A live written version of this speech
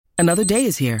Another day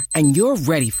is here, and you're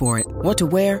ready for it. What to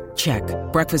wear? Check.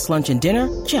 Breakfast, lunch, and dinner?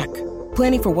 Check.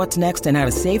 Planning for what's next and how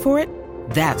to save for it?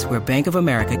 That's where Bank of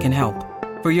America can help.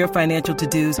 For your financial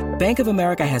to-dos, Bank of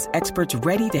America has experts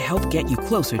ready to help get you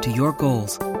closer to your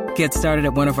goals. Get started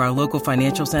at one of our local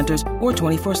financial centers or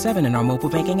 24/7 in our mobile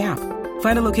banking app.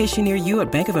 Find a location near you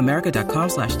at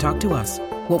bankofamerica.com/talktous.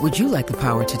 What would you like the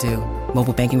power to do?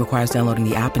 Mobile banking requires downloading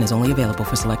the app and is only available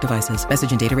for select devices.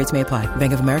 Message and data rates may apply.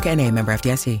 Bank of America N.A., member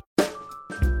FDIC.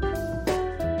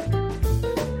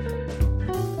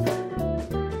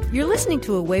 You're listening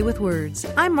to A Way with Words.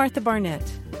 I'm Martha Barnett.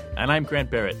 And I'm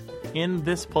Grant Barrett. In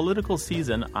this political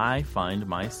season, I find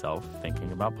myself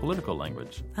thinking about political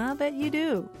language. I'll bet you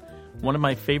do. One of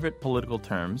my favorite political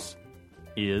terms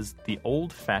is the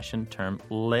old-fashioned term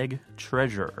leg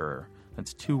treasurer.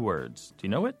 That's 2 words. Do you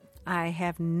know it? I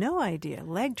have no idea.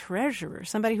 Leg treasurer.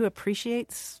 Somebody who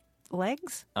appreciates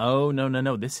legs? Oh,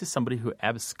 no. This is somebody who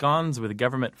absconds with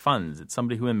government funds. It's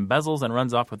somebody who embezzles and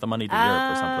runs off with the money to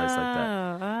Europe or someplace like that.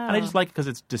 And I just like it because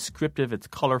it's descriptive, it's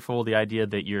colorful, the idea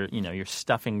that you're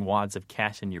stuffing wads of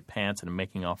cash in your pants and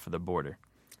making off for the border.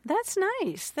 That's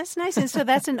nice. And so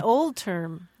that's an old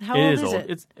term. How old is it?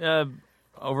 It's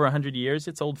over 100 years.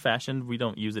 It's old-fashioned. We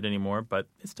don't use it anymore, but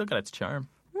it's still got its charm.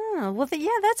 Oh, well,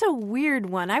 that's a weird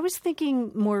one. I was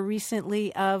thinking more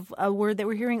recently of a word that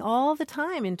we're hearing all the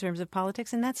time in terms of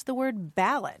politics, and that's the word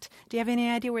ballot. Do you have any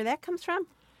idea where that comes from?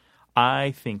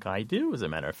 I think I do, as a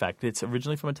matter of fact. It's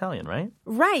originally from Italian, right?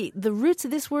 Right. The roots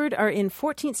of this word are in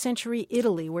 14th century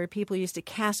Italy, where people used to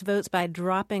cast votes by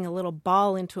dropping a little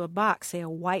ball into a box, say a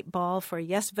white ball for a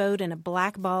yes vote and a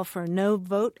black ball for a no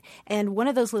vote. And one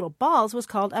of those little balls was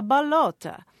called a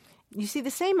ballotta. You see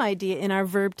the same idea in our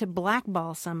verb to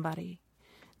blackball somebody.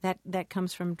 That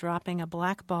comes from dropping a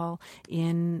black ball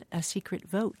in a secret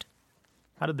vote.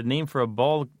 How did the name for a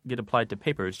ball get applied to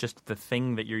paper? It's just the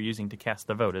thing that you're using to cast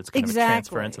the vote. It's kind of a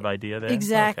transference of idea there?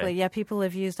 Exactly. Okay. Yeah, people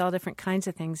have used all different kinds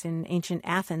of things. In ancient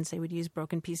Athens, they would use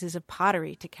broken pieces of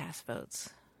pottery to cast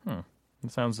votes.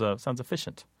 It sounds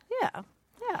efficient. Yeah.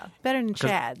 Better than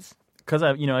Chad's. Because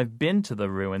I've been to the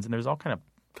ruins, and there's all kinds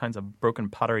of broken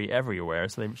pottery everywhere,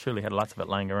 so they surely had lots of it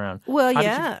lying around. Well,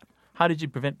 yeah. How did you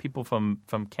prevent people from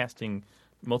casting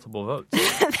multiple votes?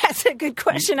 That's a good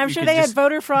question. I'm sure they had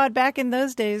voter fraud back in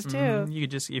those days, too. You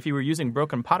could if you were using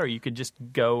broken pottery, you could just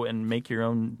go and make your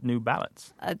own new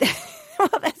ballots. Well,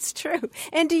 that's true.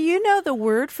 And do you know the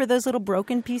word for those little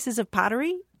broken pieces of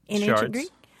pottery in ancient Greek?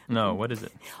 No, what is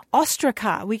it?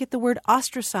 Ostraka. We get the word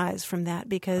ostracize from that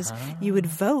because you would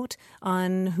vote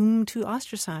on whom to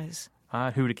ostracize.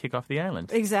 Who to kick off the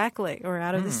island. Exactly, or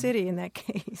out of the city in that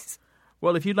case.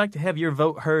 Well, if you'd like to have your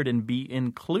vote heard and be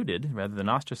included rather than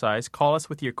ostracized, call us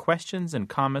with your questions and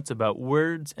comments about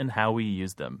words and how we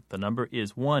use them. The number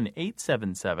is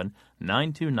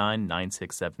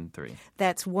 1-877-929-9673.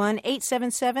 That's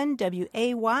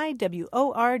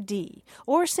 1-877-WAYWORD.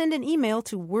 Or send an email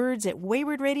to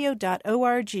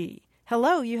words@waywardradio.org.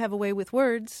 Hello, you have a way with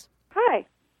words. Hi.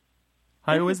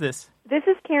 Hi, who is this? This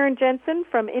is Karen Jensen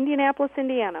from Indianapolis,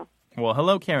 Indiana. Well,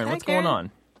 hello, Karen. Hi, What's Karen. going on?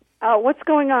 What's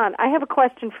going on? I have a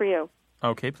question for you.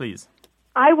 Okay, please.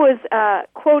 I was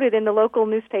quoted in the local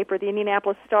newspaper, the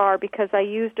Indianapolis Star, because I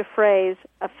used a phrase,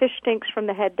 "a fish stinks from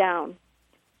the head down."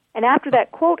 And after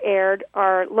that quote aired,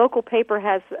 our local paper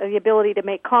has the ability to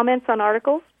make comments on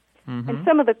articles. And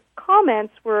some of the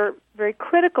comments were very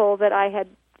critical that I had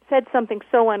said something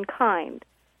so unkind,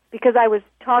 because I was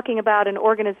talking about an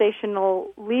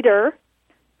organizational leader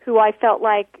who I felt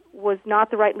like was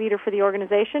not the right leader for the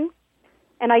organization.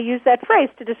 And I used that phrase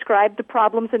to describe the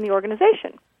problems in the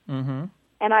organization. And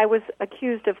I was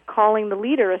accused of calling the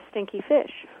leader a stinky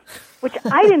fish, which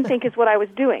I didn't think is what I was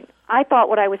doing. I thought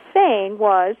what I was saying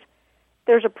was,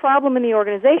 there's a problem in the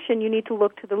organization, you need to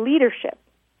look to the leadership.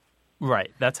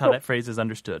 Right. That's how that phrase is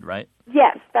understood, right?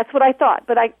 Yes, that's what I thought.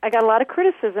 But I got a lot of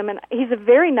criticism, and he's a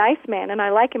very nice man, and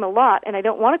I like him a lot, and I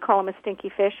don't want to call him a stinky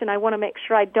fish, and I want to make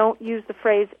sure I don't use the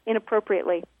phrase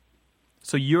inappropriately.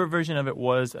 So your version of it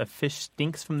was a fish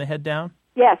stinks from the head down?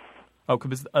 Yes. Oh,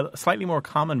 because a slightly more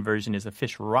common version is a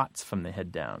fish rots from the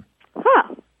head down.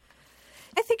 Huh.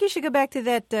 I think you should go back to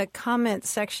that comment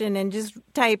section and just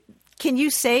type, can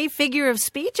you say figure of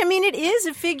speech? I mean, it is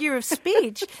a figure of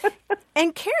speech.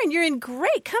 And Karen, you're in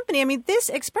great company. I mean, this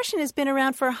expression has been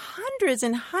around for hundreds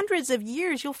and hundreds of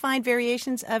years. You'll find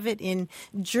variations of it in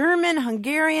German,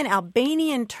 Hungarian,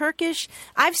 Albanian, Turkish.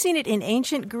 I've seen it in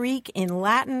ancient Greek, in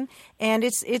Latin, and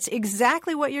it's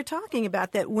exactly what you're talking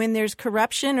about, that when there's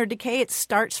corruption or decay, it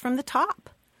starts from the top.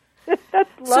 That's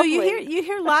lovely. So you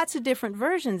hear lots of different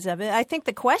versions of it. I think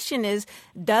the question is,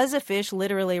 does a fish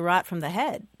literally rot from the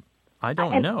head? I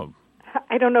don't know.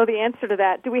 I don't know the answer to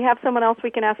that. Do we have someone else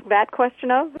we can ask that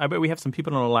question of? I bet we have some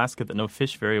people in Alaska that know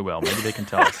fish very well. Maybe they can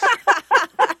tell us.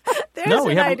 There's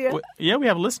an idea. We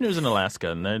have listeners in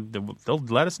Alaska, and they'll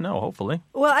let us know, hopefully.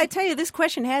 Well, I tell you, this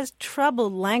question has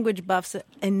troubled language buffs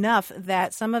enough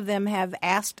that some of them have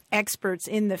asked experts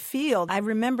in the field. I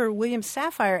remember William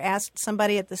Safire asked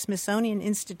somebody at the Smithsonian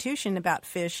Institution about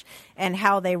fish and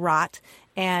how they rot.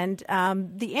 And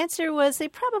the answer was they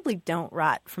probably don't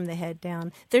rot from the head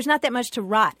down. There's not that much to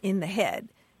rot in the head.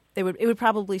 It would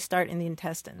probably start in the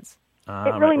intestines.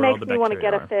 It really makes me want to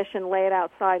get a fish and lay it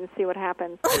outside and see what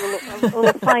happens. A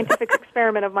little scientific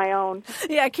experiment of my own.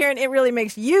 Yeah, Karen, it really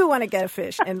makes you want to get a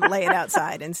fish and lay it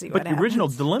outside and see what happens. But the original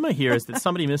dilemma here is that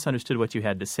somebody misunderstood what you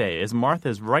had to say. As Martha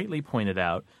has rightly pointed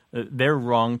out, they're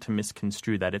wrong to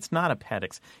misconstrue that. It's not a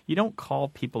pet. You don't call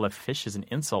people a fish as an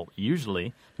insult,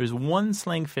 usually. There's one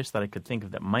slang fish that I could think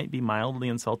of that might be mildly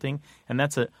insulting, and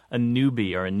that's a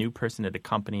newbie or a new person at a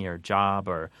company or job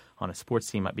or on a sports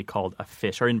team might be called a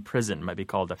fish, or in prison might be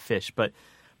called a fish. But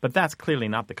that's clearly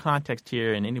not the context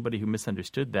here, and anybody who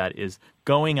misunderstood that is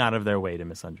going out of their way to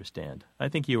misunderstand. I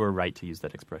think you were right to use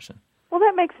that expression. Well,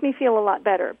 that makes me feel a lot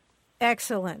better.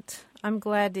 Excellent. I'm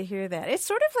glad to hear that. It's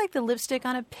sort of like the lipstick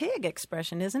on a pig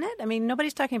expression, isn't it? I mean,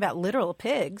 nobody's talking about literal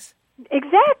pigs.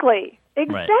 Exactly.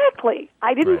 Right.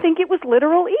 I didn't think it was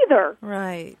literal either.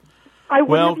 Right. I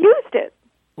wouldn't have used it.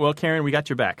 Well, Karen, we got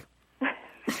your back.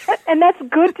 And that's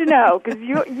good to know, because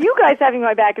you guys having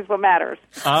my back is what matters.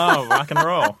 Oh, rock and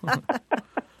roll.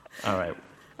 All right.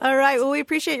 All right. Well, we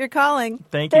appreciate your calling.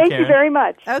 Thank you, Karen. Thank you very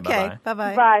much. Okay.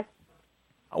 Bye-bye. Bye.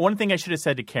 One thing I should have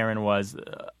said to Karen was,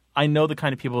 I know the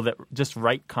kind of people that just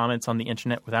write comments on the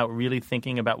internet without really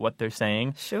thinking about what they're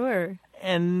saying. Sure.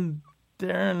 And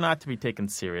they're not to be taken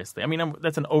seriously. I mean,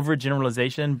 that's an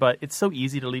overgeneralization, but it's so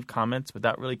easy to leave comments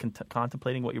without really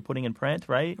contemplating what you're putting in print,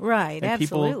 right? Right, and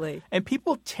absolutely.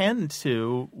 People tend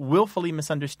to willfully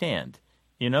misunderstand.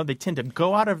 You know, they tend to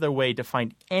go out of their way to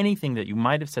find anything that you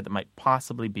might have said that might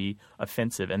possibly be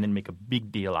offensive and then make a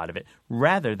big deal out of it,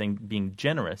 rather than being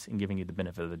generous and giving you the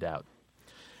benefit of the doubt.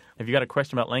 If you got a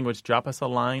question about language, drop us a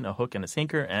line, a hook, and a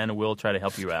sinker, and we'll try to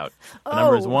help you out. The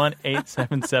number is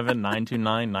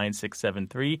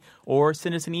 1-877-929-9673, or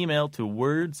send us an email to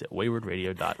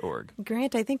words@waywardradio.org.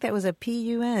 Grant, I think that was a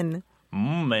P-U-N.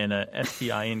 And a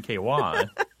S-T-I-N-K-Y.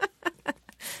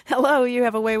 Hello, you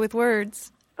have a way with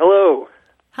words. Hello.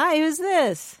 Hi, who's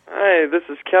this? Hi, this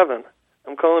is Kevin.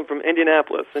 I'm calling from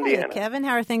Indianapolis, Indiana. Hey, Kevin.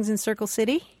 How are things in Circle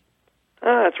City?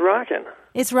 It's rocking.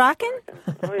 It's rocking?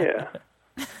 Oh, yeah.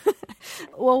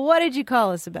 Well, what did you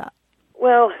call us about?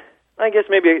 Well, I guess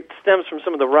maybe it stems from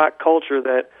some of the rock culture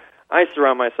that I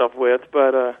surround myself with,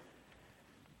 but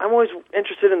I'm always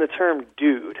interested in the term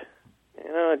dude.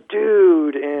 You know,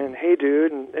 dude and hey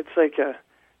dude, and it's like a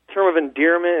term of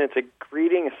endearment, it's a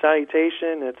greeting, a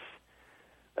salutation, it's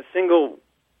a single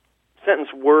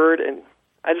sentence word, and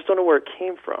I just don't know where it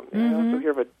came from. You know? So we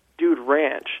hear of a dude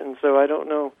ranch, and so I don't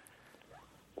know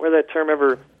where that term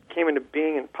ever came into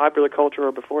being in popular culture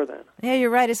or before then. Yeah, you're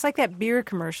right. It's like that beer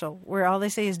commercial where all they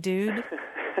say is dude.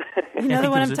 You know the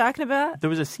one I'm talking about? There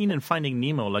was a scene in Finding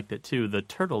Nemo like that, too. The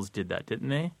turtles did that, didn't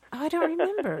they? Oh, I don't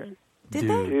remember. Did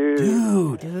dude. they?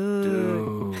 Dude.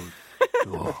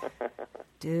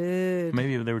 Dude.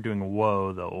 Maybe they were doing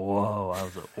whoa, though. Whoa. I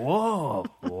was like,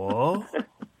 whoa.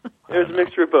 It was a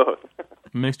mixture of both.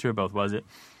 Mixture of both, was it?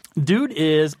 Dude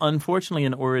is, unfortunately,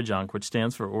 an Orijonc, which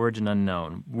stands for origin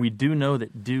unknown. We do know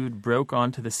that dude broke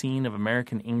onto the scene of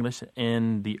American English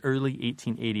in the early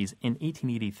 1880s. In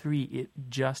 1883, it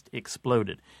just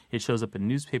exploded. It shows up in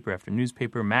newspaper after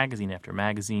newspaper, magazine after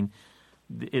magazine.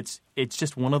 It's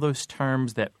just one of those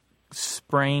terms that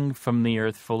sprang from the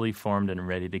earth fully formed and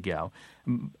ready to go.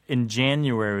 In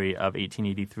January of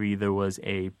 1883, there was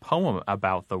a poem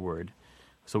about the word.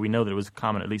 So we know that it was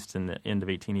common, at least in the end of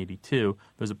 1882. There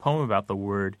was a poem about the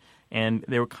word, and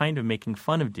they were kind of making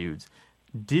fun of dudes.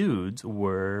 Dudes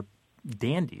were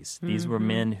dandies. These were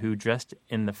men who dressed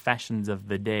in the fashions of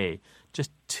the day,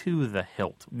 just to the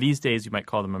hilt. These days, you might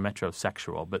call them a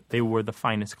metrosexual, but they wore the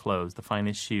finest clothes, the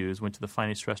finest shoes, went to the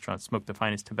finest restaurants, smoked the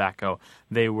finest tobacco.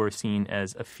 They were seen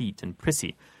as effete and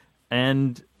prissy.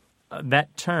 And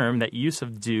that term, that use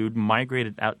of dude,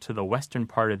 migrated out to the western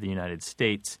part of the United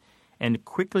States and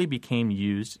quickly became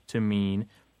used to mean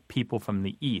people from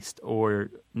the East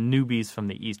or newbies from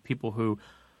the East, people who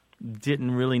didn't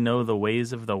really know the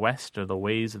ways of the West or the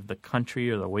ways of the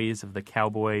country or the ways of the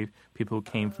cowboy, people who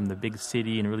came from the big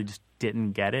city and really just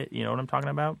didn't get it. You know what I'm talking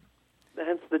about?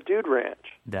 Hence the Dude Ranch.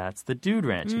 That's the Dude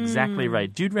Ranch. Exactly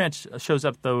right. Dude Ranch shows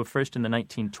up, though, first in the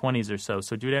 1920s or so.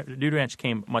 So Dude Ranch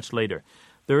came much later.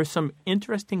 There are some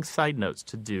interesting side notes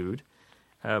to dude.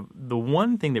 The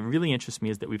one thing that really interests me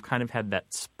is that we've kind of had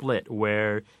that split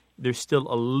where there's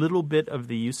still a little bit of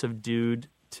the use of dude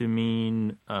to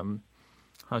mean,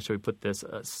 how should we put this,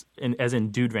 as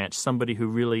in Dude Ranch, somebody who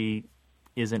really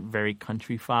isn't very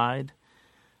countrified.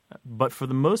 But for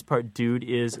the most part, dude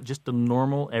is just a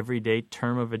normal, everyday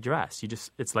term of address.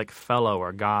 It's like fellow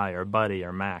or guy or buddy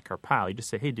or Mac or pal. You just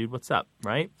say, hey, dude, what's up,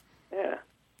 right? Yeah.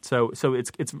 So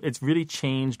it's really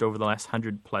changed over the last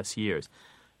 100+ years.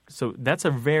 So that's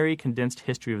a very condensed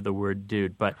history of the word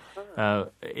dude, but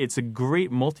it's a great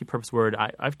multi-purpose word.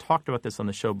 I've talked about this on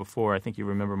the show before. I think you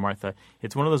remember, Martha.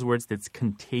 It's one of those words that's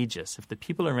contagious. If the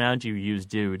people around you use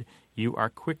dude, you are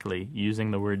quickly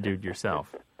using the word dude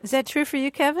yourself. Is that true for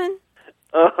you, Kevin?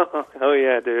 Oh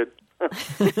yeah, dude.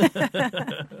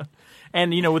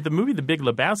 And, with the movie The Big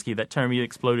Lebowski, that term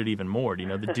exploded even more.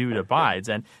 The dude abides.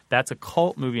 And that's a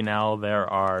cult movie now. There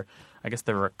are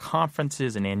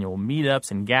conferences and annual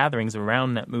meetups and gatherings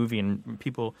around that movie and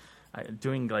people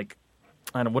doing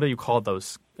what do you call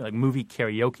those? Like movie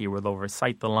karaoke where they'll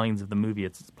recite the lines of the movie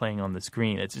it's playing on the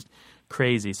screen. It's just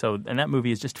crazy. And that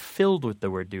movie is just filled with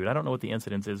the word dude. I don't know what the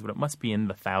incidence is, but it must be in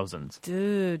the thousands.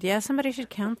 Dude, yeah, somebody should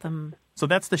count them. So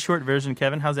that's the short version,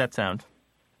 Kevin. How's that sound?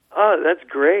 Oh, that's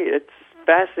great. It's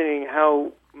fascinating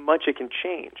how much it can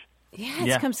change. Yeah,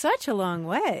 it's come such a long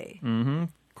way. Mm-hmm.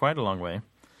 Quite a long way.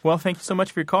 Well, thank you so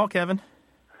much for your call, Kevin.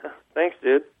 Thanks,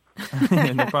 dude.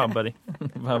 No problem, buddy.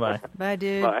 Bye-bye. Bye,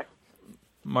 dude. Bye.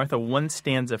 Martha, one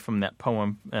stanza from that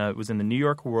poem was in the New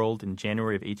York World in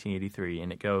January of 1883,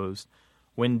 and it goes,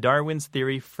 "When Darwin's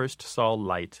theory first saw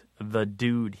light, the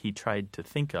dude he tried to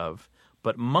think of,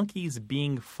 but monkeys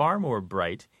being far more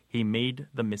bright, he made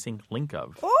the missing link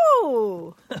of."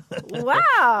 Oh,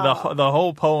 wow. The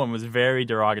whole poem was very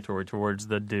derogatory towards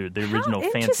the dude, the original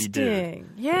fancy dude.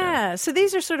 Yeah. So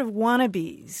these are sort of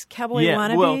wannabes, cowboy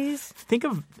wannabes. Well, think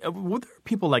of there are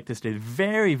people like this today,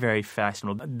 very, very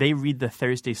fashionable. They read the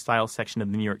Thursday style section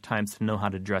of the New York Times to know how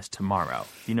to dress tomorrow.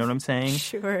 Do you know what I'm saying?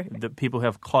 Sure. The people who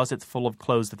have closets full of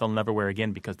clothes that they'll never wear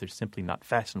again because they're simply not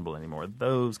fashionable anymore.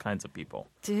 Those kinds of people.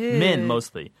 Dude. Men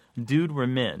mostly. Dude were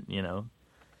men,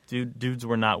 Dudes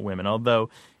were not women, although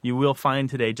you will find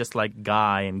today, just like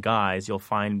guy and guys, you'll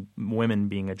find women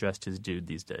being addressed as dude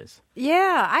these days.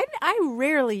 Yeah, I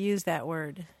rarely use that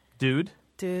word. Dude?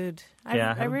 Dude.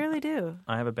 Yeah, I rarely do.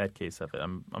 I have a bad case of it.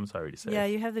 I'm sorry to say. Yeah,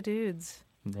 you have the dudes.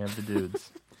 You have the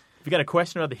dudes. If you got a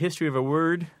question about the history of a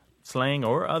word, slang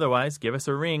or otherwise, give us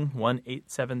a ring,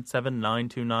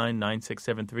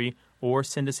 1-877-929-9673, or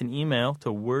send us an email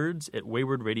to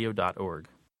words@waywardradio.org.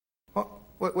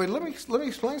 Wait, let me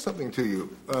explain something to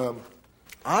you.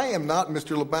 I am not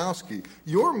Mr. Lebowski.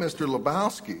 You're Mr.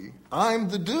 Lebowski. I'm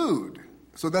the dude.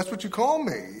 So that's what you call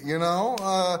me,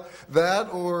 that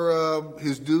or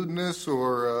his dudeness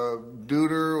or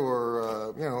duder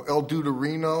or, El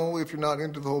Duderino if you're not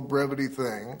into the whole brevity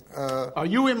thing. Are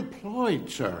you employed,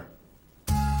 sir?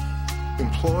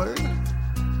 Employed?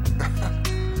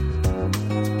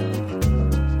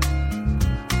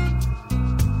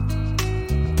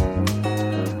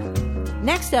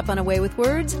 Next up on A Way with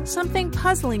Words, something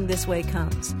puzzling this way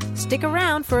comes. Stick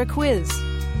around for a quiz.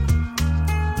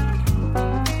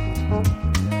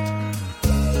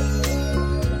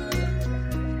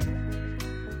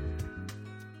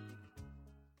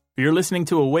 You're listening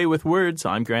to A Way with Words.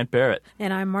 I'm Grant Barrett.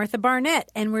 And I'm Martha Barnett,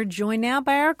 and we're joined now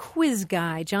by our quiz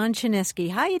guy, John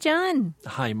Chinesky. Hiya, John.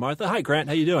 Hi, Martha. Hi, Grant.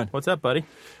 How you doing? What's up, buddy?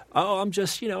 Oh, I'm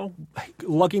just,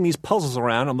 lugging these puzzles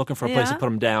around. I'm looking for a place to put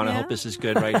them down. I hope this is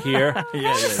good right here.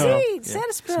 Sweet. Set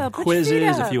a spell. Put Quizzes, your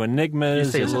feet up. a few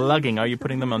enigmas. You say lugging. Are you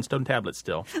putting them on stone tablets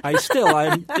still? I'm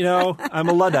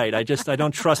a Luddite. I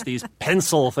don't trust these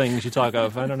pencil things you talk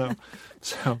of. I don't know.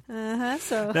 So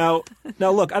now,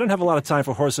 look, I don't have a lot of time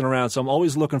for horsing around, so I'm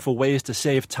always looking for ways to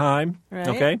save time. Right.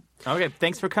 Okay? Okay,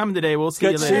 thanks for coming today. We'll see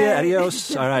Good you to later. see you.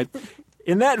 Adios. All right.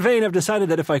 In that vein, I've decided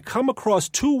that if I come across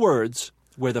two words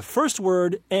where the first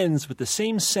word ends with the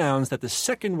same sounds that the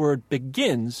second word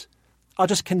begins, I'll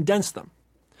just condense them.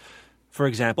 For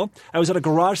example, I was at a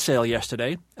garage sale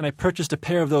yesterday, and I purchased a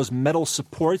pair of those metal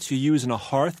supports you use in a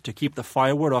hearth to keep the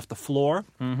firewood off the floor.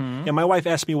 Mm-hmm. And my wife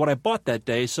asked me what I bought that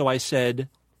day, so I said,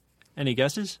 any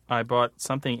guesses? I bought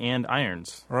something and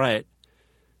irons. Right.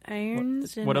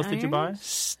 Irons and What else did you buy?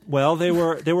 Well, they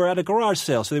were at a garage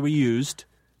sale, so they were used.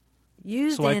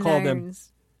 Used So I and called irons.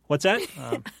 them. What's that?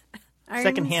 Irons?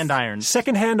 Second-hand irons.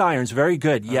 Second-hand irons. Very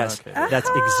good. Yes. Okay. That's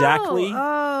exactly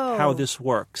how this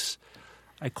works.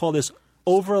 I call this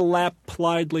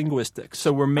overlap-plied linguistics.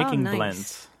 So we're making nice.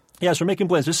 blends. Yes, we're making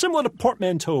blends. They're similar to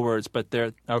portmanteau words, but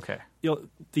they're Okay.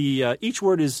 each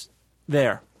word is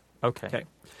there. Okay. Okay.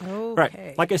 Okay. All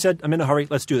right. Like I said, I'm in a hurry.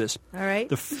 Let's do this. All right.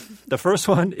 The first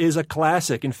one is a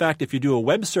classic. In fact, if you do a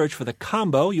web search for the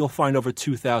combo, you'll find over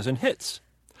 2,000 hits.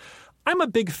 I'm a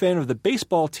big fan of the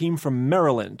baseball team from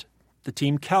Maryland, the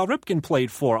team Cal Ripken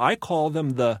played for. I call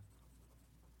them the...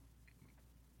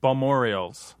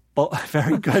 Balmorals.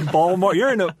 Very good, Baltimore.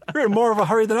 You're in more of a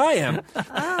hurry than I am.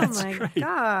 Oh, my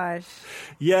gosh.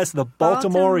 Yes, the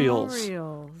Baltimoreals.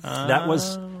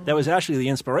 Baltimoreals. That was actually the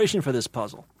inspiration for this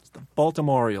puzzle. It's the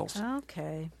Baltimoreals.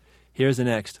 Okay. Here's the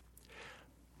next.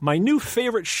 My new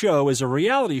favorite show is a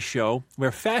reality show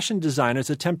where fashion designers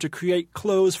attempt to create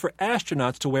clothes for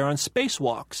astronauts to wear on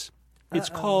spacewalks. It's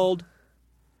called...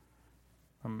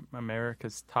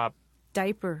 America's Top...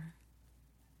 Diaper.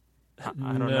 I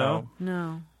don't know.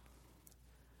 No.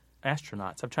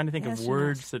 Astronauts. I'm trying to think of Astronauts.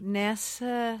 words that...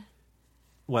 NASA.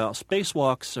 Well,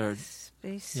 spacewalks are...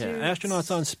 Space Yeah, suits.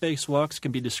 astronauts on spacewalks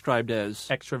can be described as...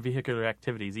 Extravehicular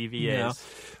activities, EVAs. You know,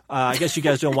 I guess you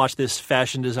guys don't watch this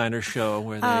fashion designer show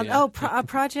where they...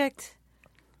 Project...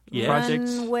 Yeah.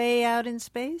 Projects. Runway out in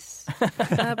space?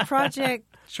 Project...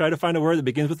 Try to find a word that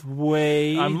begins with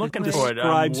way. I'm looking for it.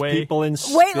 Describes Way- people in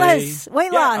space. Weightless.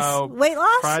 Weight loss. Oh, Weight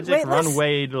loss. Project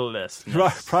Weightless?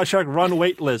 Runwayless. Project Run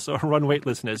Weightless or Run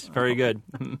Weightlessness. Very good.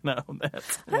 No,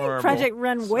 that's I think horrible. Project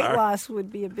Run Weight Sorry. Loss would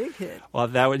be a big hit. Well,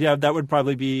 that would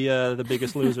probably be the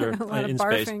biggest loser A lot in of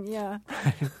space. barfing, yeah.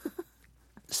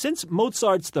 Since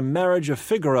Mozart's The Marriage of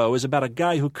Figaro is about a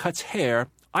guy who cuts hair,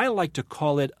 I like to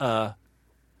call it a...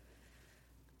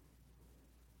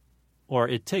 Or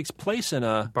it takes place in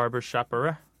a...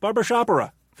 Barbershopera.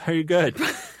 Barbershopera. Very good.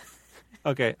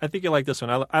 Okay, I think you like this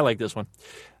one. I like this one.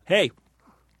 Hey,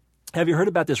 have you heard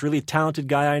about this really talented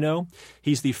guy I know?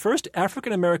 He's the first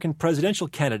African-American presidential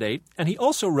candidate, and he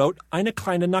also wrote Eine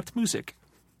kleine Nachtmusik.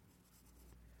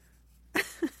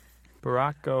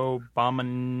 Barack Obama.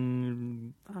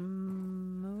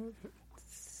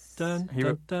 Dun,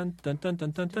 dun, dun, dun, dun,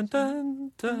 dun, dun, dun,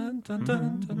 dun, dun, dun,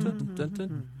 dun, dun, dun,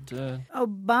 dun, dun.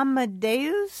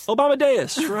 Obamadeus?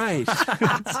 Obamadeus, right.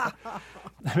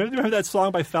 Remember that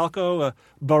song by Falco,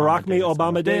 Barack Me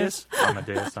Obamadeus?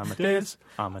 Amadeus.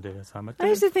 I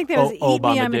used to think that was Eat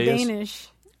Me, I'm a Obamadeus. Danish.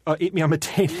 Eat Me, I'm a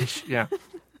Danish, yeah.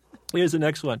 Here's the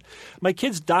next one. My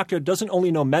kid's doctor doesn't only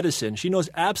know medicine, she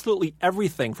knows absolutely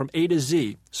everything from A to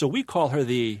Z. So we call her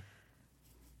the...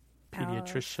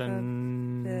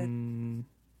 Pediatrician.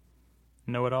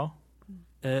 Know-it-all?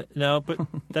 No, but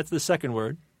that's the second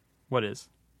word. What is?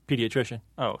 Pediatrician.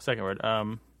 Oh, second word.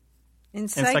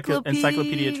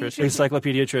 Encyclopediatrician.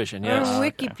 Encyclopediatrician, yes. Or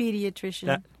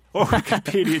Wikipediatrician. Or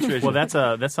Wikipediatrician. Well,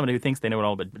 that's somebody who thinks they know it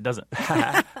all but doesn't.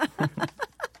 That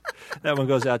one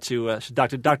goes out to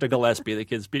Dr. Gillespie, the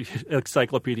kid's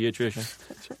encyclopediatrician.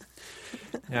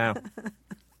 Yeah.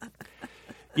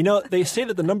 You know, they say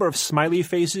that the number of smiley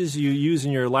faces you use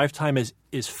in your lifetime is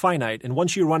finite, and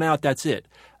once you run out, that's it.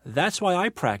 That's why I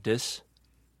practice...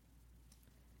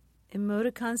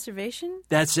 Emoticonservation?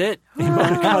 That's it.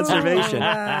 Emoticonservation.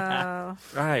 Wow.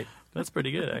 Right. That's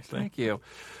pretty good, actually. Thank you.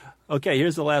 Okay,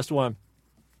 here's the last one.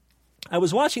 I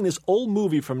was watching this old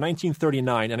movie from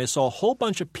 1939, and I saw a whole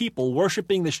bunch of people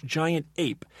worshiping this giant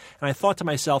ape. And I thought to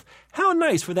myself, how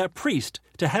nice for that priest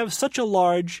to have such a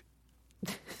large...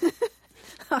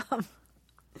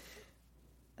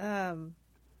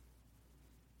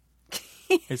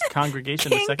 Is congregation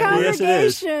King the second word? Yes, it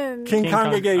is. Congregation. King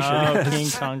Congregation. King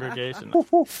Congregation.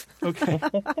 Okay.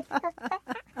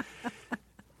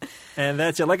 And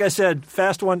that's it. Like I said,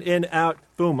 fast one, in, out,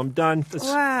 boom, I'm done. Let's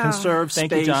Wow. conserve space.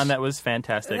 Thank you, John. That was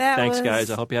fantastic. That Thanks, was- guys.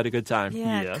 I hope you had a good time.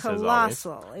 Yeah, Yes, as always.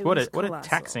 colossal. It What was a colossal.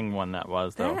 taxing one that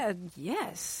was, though.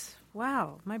 Yes.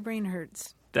 Wow, my brain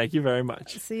hurts. Thank you very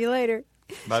much. See you later.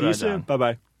 See Bye-bye, you soon. John.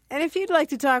 Bye-bye. And if you'd like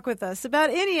to talk with us about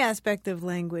any aspect of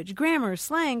language, grammar,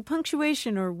 slang,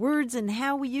 punctuation, or words and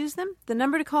how we use them, the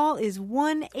number to call is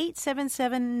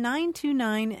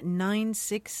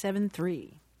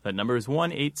 1-877-929-9673. That number is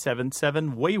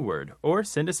 1-877-WAYWORD, or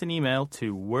send us an email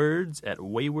to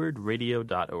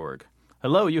words@waywardradio.org.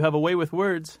 Hello, you have a way with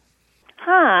words.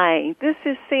 Hi, this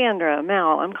is Sandra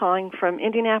Mel. I'm calling from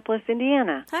Indianapolis,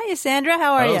 Indiana. Hiya, Sandra.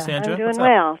 How are Hello, you? Sandra. I'm doing What's up?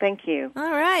 well, thank you.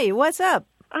 All right. What's up?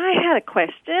 I had a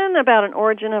question about an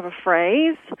origin of a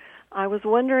phrase. I was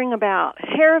wondering about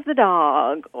hair of the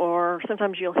dog, or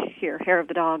sometimes you'll hear hair of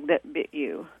the dog that bit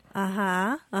you.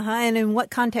 Uh-huh. And in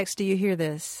what context do you hear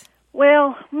this?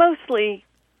 Well, mostly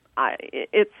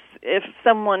it's if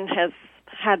someone has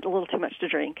had a little too much to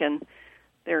drink and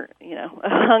they're,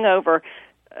 hungover,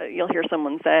 you'll hear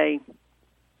someone say,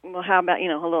 well, how about, a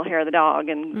little hair of the dog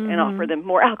and offer them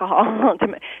more alcohol.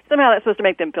 Somehow that's supposed to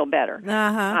make them feel better.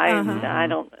 I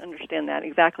don't understand that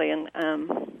exactly. And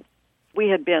we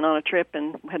had been on a trip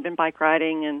and had been bike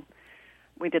riding, and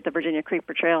we did the Virginia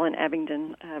Creeper Trail in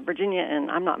Abingdon, Virginia, and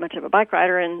I'm not much of a bike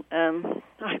rider, and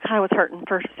I was hurting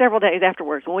for several days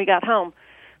afterwards. When we got home,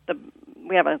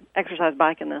 we have an exercise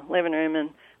bike in the living room, and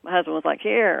my husband was like,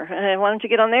 "Here, why don't you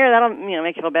get on there? That'll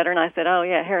make you feel better." And I said, "Oh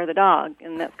yeah, hair of the dog,"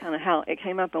 and that's kind of how it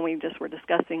came up, and we just were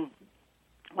discussing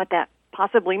what that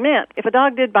possibly meant. If a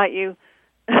dog did bite you,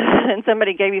 and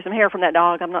somebody gave you some hair from that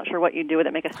dog, I'm not sure what you'd do with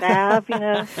it. Make a salve,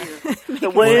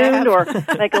 the wound, or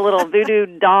make a little voodoo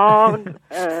dog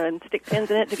and stick pins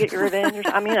in it to get your revenge. Or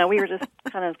something. We were just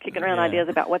kind of kicking around ideas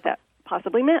about what that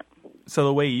possibly meant. So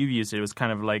the way you used it was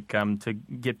kind of like to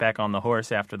get back on the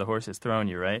horse after the horse has thrown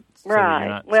you, right?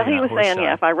 Right. He was saying,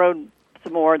 if I rode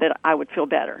some more, that I would feel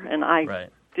better, and I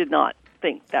did not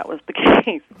think that was the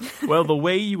case. Well, the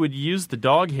way you would use the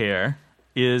dog hair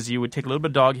is you would take a little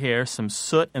bit of dog hair, some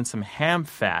soot, and some ham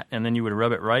fat, and then you would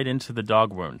rub it right into the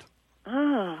dog wound.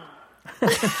 Oh.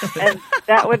 And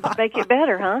that would make it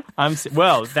better, huh?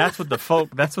 Well, that's what the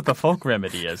folk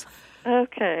remedy is.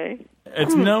 Okay.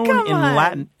 It's known in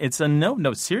Latin.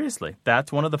 No, seriously.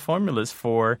 That's one of the formulas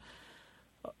for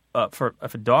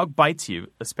if a dog bites you,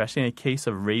 especially in a case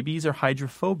of rabies or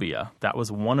hydrophobia. That was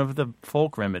one of the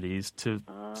folk remedies to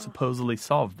supposedly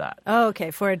solve that. Oh,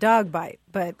 okay, for a dog bite.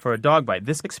 For a dog bite.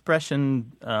 This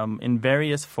expression, in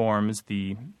various forms,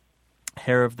 the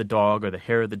hair of the dog or the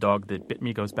hair of the dog that bit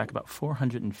me, goes back about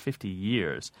 450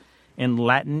 years. In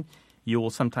Latin, you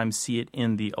will sometimes see it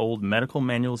in the old medical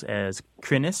manuals as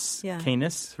Canis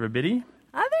rabidi.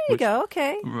 Oh, there you go.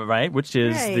 Okay. Right, which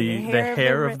is the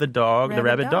hair of the dog, the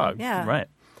rabid dog. Yeah. Right.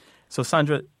 So,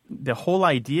 Sandra, the whole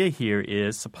idea here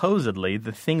is supposedly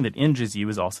the thing that injures you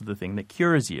is also the thing that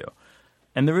cures you.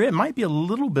 And there might be a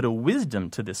little bit of wisdom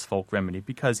to this folk remedy,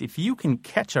 because if you can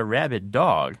catch a rabid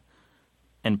dog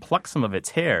and pluck some of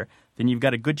its hair, then you've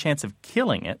got a good chance of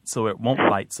killing it so it won't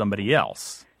bite somebody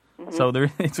else. Mm-hmm. So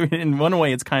in one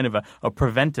way, it's kind of a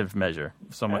preventive measure,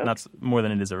 somewhat, not more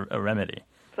than it is a remedy.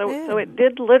 So it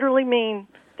did literally mean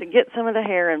to get some of the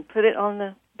hair and put it on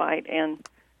the bite. And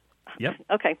yep.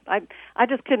 Okay, I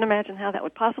just couldn't imagine how that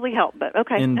would possibly help, but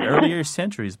okay. In earlier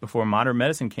centuries, before modern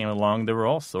medicine came along, there were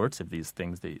all sorts of these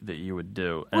things that you would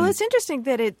do. And it's interesting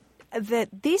that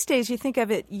these days you think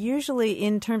of it usually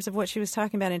in terms of what she was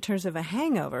talking about in terms of a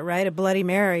hangover, right? A Bloody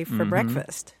Mary for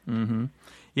breakfast. Mm-hmm.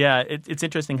 Yeah, it's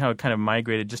interesting how it kind of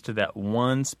migrated just to that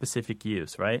one specific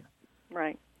use, right?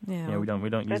 Right. Yeah, we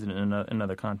don't use it in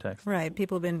another context. Right.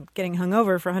 People have been getting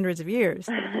hungover for hundreds of years.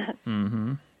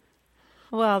 Mm-hmm.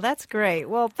 Well, that's great.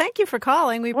 Well, thank you for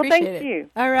calling. We appreciate it. Thank you.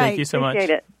 All right. Thank you so much.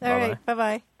 Appreciate it. All right.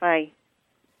 Bye-bye. Bye.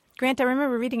 Grant, I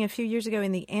remember reading a few years ago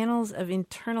in the Annals of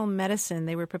Internal Medicine,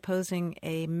 they were proposing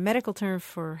a medical term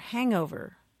for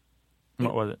hangover.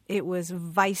 What was it? It was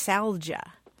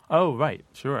visalgia. Oh, right.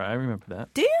 Sure. I remember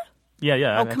that. Do you?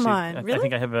 Yeah. Oh, come on. Really? I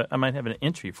think I might have an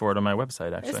entry for it on my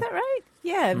website, actually. Is that right?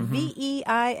 Yeah, Veisalgia.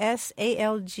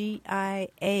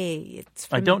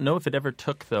 I don't know if it ever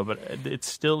took, though, but it's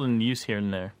still in use here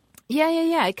and there.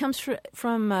 Yeah. It comes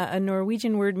from a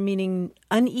Norwegian word meaning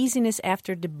uneasiness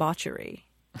after debauchery.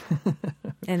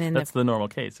 And then that's the normal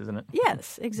case, isn't it?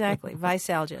 Yes, exactly.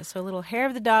 Visalgia. So a little hair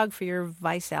of the dog for your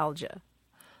visalgia.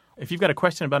 If you've got a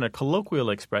question about a colloquial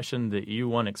expression that you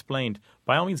want explained,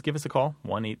 by all means, give us a call,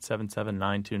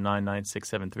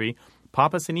 1-877-929-9673.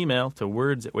 Pop us an email to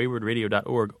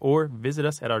words@waywardradio.org or visit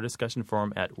us at our discussion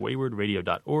forum at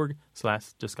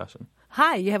waywardradio.org/discussion.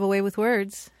 Hi, you have a way with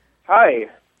words. Hi,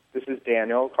 this is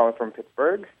Daniel calling from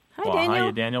Pittsburgh. Hi, Daniel.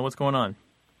 Hi, Daniel. What's going on?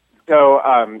 So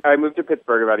I moved to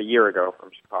Pittsburgh about a year ago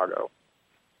from Chicago,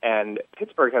 and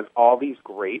Pittsburgh has all these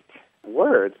great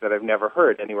words that I've never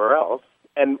heard anywhere else,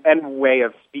 and way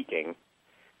of speaking.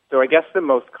 So I guess the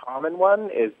most common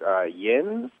one is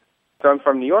yins. So I'm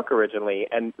from New York originally,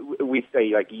 and we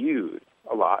say, like, use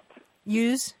a lot.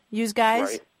 Use guys?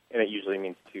 Right, and it usually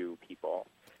means two people.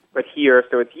 But here,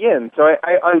 so it's yin. So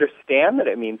I understand that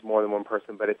it means more than one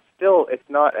person, but it's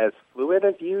not as fluid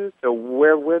as use. So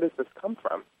where does this come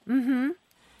from? Mm-hmm.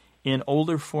 In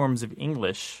older forms of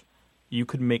English, you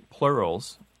could make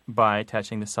plurals by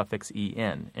attaching the suffix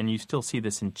en, and you still see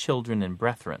this in children and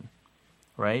brethren,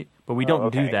 right? But we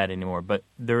don't do that anymore. But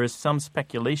there is some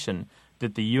speculation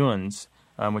that the yuns,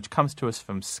 which comes to us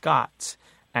from Scots,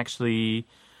 actually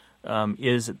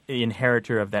is an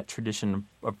inheritor of that tradition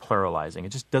of pluralizing. It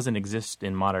just doesn't exist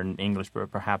in modern English, but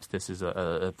perhaps this is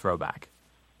a throwback.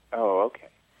 Oh, okay.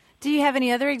 Do you have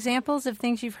any other examples of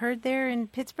things you've heard there in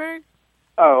Pittsburgh?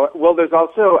 Oh, well, there's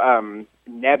also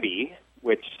nebby,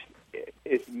 which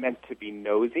is meant to be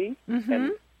nosy. Mm-hmm.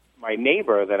 And my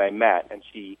neighbor that I met, and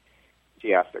she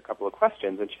asked a couple of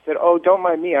questions, and she said, "Oh, don't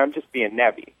mind me, I'm just being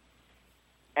nebby."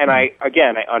 And I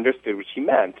understood what she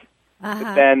meant. Uh-huh.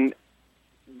 But then,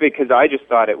 because I just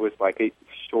thought it was like a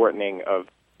shortening of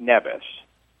Nebish,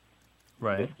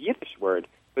 Right. this Yiddish word.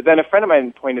 But then a friend of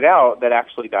mine pointed out that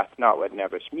actually that's not what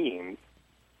Nebish means.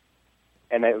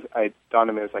 And I dawned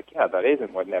on me, I was like, yeah, that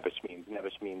isn't what Nebish means.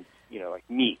 Nebish means, like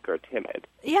meek or timid.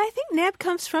 Yeah, I think neb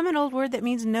comes from an old word that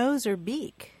means nose or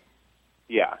beak.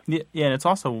 Yeah. Yeah, and it's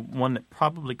also one that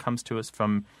probably comes to us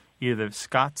from either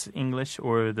Scots English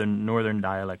or the northern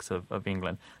dialects of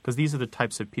England, because these are the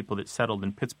types of people that settled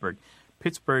in Pittsburgh.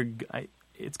 Pittsburgh,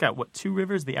 it's got, what, 2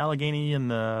 rivers, the Allegheny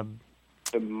and the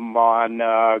I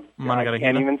Monogatahina?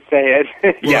 can't even say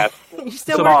it. Yes. You're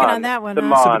still working on that one, The huh?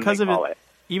 Mon, So because they of call it,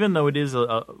 even though it is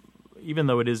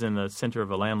in the center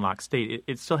of a landlocked state,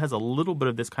 it still has a little bit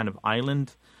of this kind of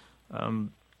island.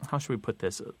 How should we put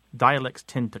this? Dialects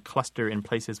tend to cluster in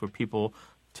places where people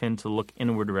tend to look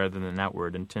inward rather than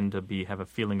outward, and tend to have a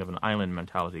feeling of an island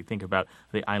mentality. Think about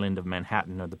the island of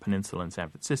Manhattan or the peninsula in San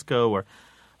Francisco, or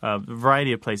a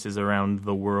variety of places around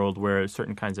the world where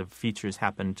certain kinds of features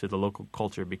happen to the local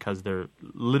culture because they're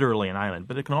literally an island.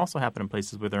 But it can also happen in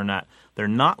places where they're not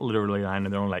literally an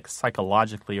island. They're only like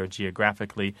psychologically or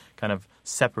geographically kind of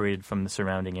separated from the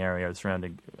surrounding area, or the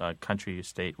surrounding country,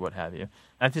 state, what have you.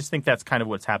 I just think that's kind of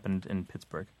what's happened in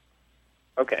Pittsburgh.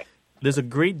 Okay. There's a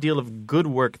great deal of good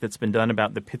work that's been done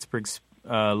about the Pittsburgh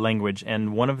language,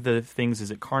 and one of the things is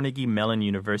at Carnegie Mellon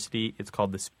University. It's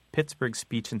called the Pittsburgh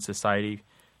Speech and Society.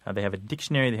 They have a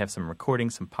dictionary. They have some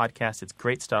recordings, some podcasts. It's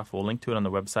great stuff. We'll link to it on the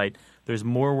website. There's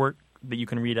more work that you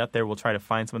can read out there. We'll try to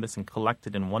find some of this and collect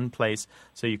it in one place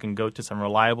so you can go to some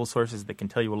reliable sources that can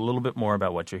tell you a little bit more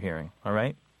about what you're hearing. All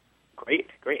right? Great.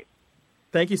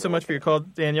 Thank you so much for your call,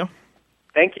 Daniel.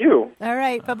 Thank you. All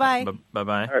right, bye-bye.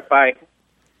 Bye-bye. All right, bye.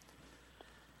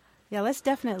 Yeah, let's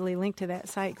definitely link to that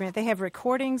site, Grant. They have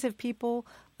recordings of people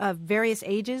of various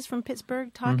ages from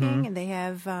Pittsburgh talking, and they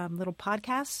have little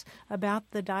podcasts about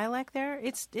the dialect there.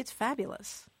 It's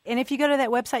fabulous. And if you go to that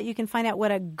website, you can find out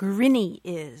what a grinny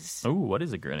is. Ooh, what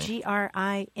is a grinny?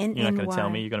 Grinny. You're not going to tell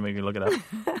me? You're going to make me look it up?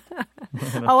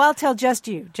 Oh, I'll tell just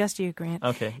you, Grant.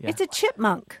 Okay, yeah. It's a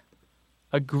chipmunk.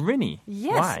 A grinny?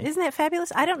 Yes. Why? Isn't that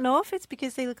fabulous? I don't know if it's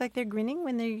because they look like they're grinning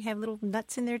when they have little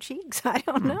nuts in their cheeks. I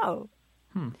don't know.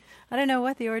 I don't know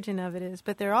what the origin of it is,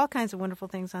 but there are all kinds of wonderful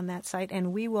things on that site,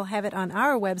 and we will have it on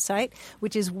our website,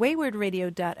 which is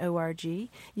waywardradio.org.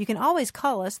 You can always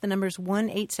call us. The number's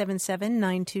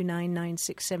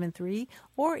 1-877-929-9673,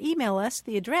 or email us.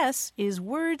 The address is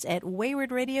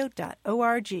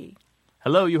words@waywardradio.org.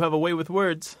 Hello, you have a way with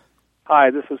words.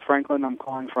 Hi, this is Franklin. I'm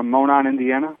calling from Monon,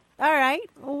 Indiana. All right.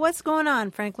 Well, what's going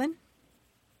on, Franklin?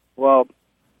 Well,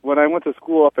 when I went to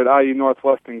school up at IU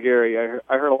Northwest in Gary, I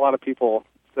heard a lot of people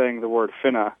saying the word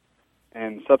finna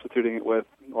and substituting it with,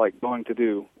 like, going to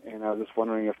do. And I was just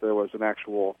wondering if there was an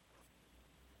actual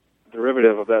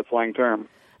derivative of that slang term.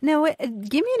 No,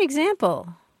 give me an example.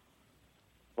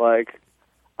 Like,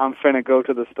 I'm finna go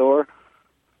to the store.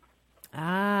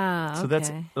 Ah, okay. So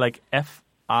that's like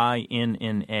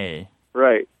F-I-N-N-A.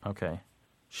 Right. Okay.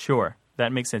 Sure.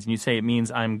 That makes sense. And you say it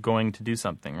means I'm going to do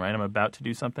something, right? I'm about to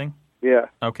do something? Yeah.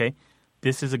 Okay.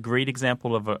 This is a great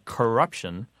example of a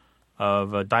corruption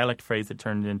of a dialect phrase that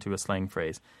turned into a slang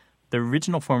phrase. The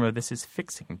original form of this is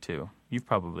fixing to. You've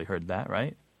probably heard that,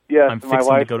 right? Yeah, I'm my fixing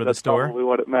wife, to go to the that's store. probably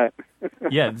what it meant.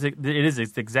 Yeah, it is.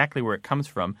 It's exactly where it comes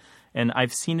from. And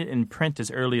I've seen it in print as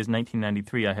early as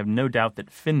 1993. I have no doubt that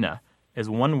finna, as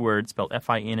one word spelled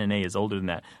F-I-N-N-A, is older than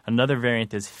that. Another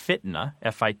variant is fitna,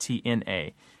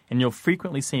 F-I-T-N-A. And you'll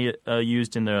frequently see it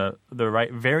used in the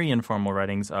very informal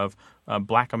writings of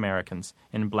black Americans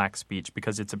in black speech,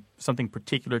 because it's something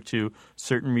particular to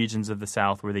certain regions of the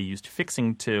South where they used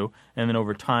fixing to, and then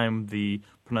over time the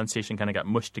pronunciation kind of got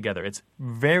mushed together. It's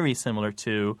very similar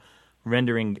to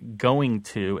rendering going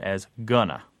to as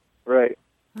gonna. Right.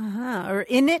 Uh-huh. Or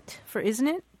in it for isn't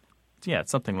it? Yeah,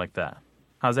 it's something like that.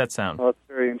 How's that sound? Well, it's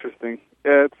very interesting.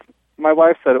 Yeah, my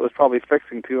wife said it was probably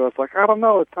fixing to. I was like, I don't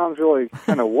know. It sounds really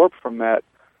kind of warped from that.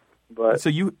 But so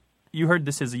you heard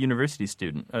this as a university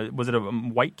student. Was it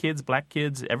white kids, black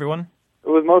kids, everyone? It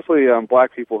was mostly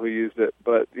black people who used it,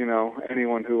 but,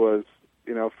 anyone who was,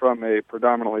 from a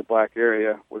predominantly black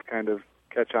area would kind of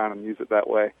catch on and use it that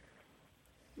way.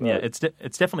 Yeah, it's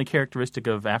definitely characteristic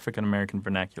of African American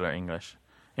vernacular English.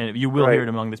 And you will hear it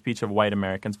among the speech of white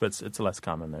Americans, but it's less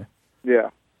common there. Yeah.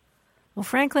 Well,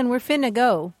 Franklin, we're finna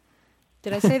go.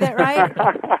 Did I say that right?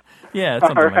 Yeah, it's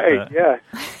something like that. Yeah.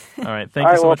 All right, thank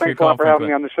you so much for your call, Franklin. Having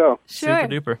me on the show. Sure. Super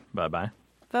duper. Bye-bye.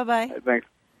 Bye-bye. Thanks.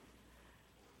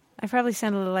 I probably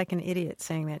sounded like an idiot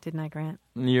saying that, didn't I, Grant?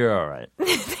 You're all right.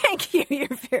 Thank you.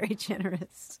 You're very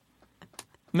generous.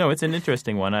 No, it's an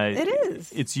interesting one. It is.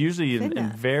 It's usually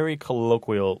in very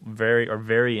colloquial,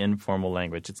 very informal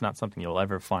language. It's not something you'll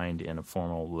ever find in a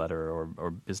formal letter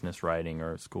or business writing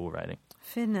or school writing.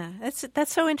 Finna.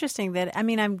 That's so interesting.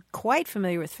 I'm quite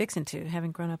familiar with Fixin' To,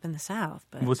 having grown up in the South.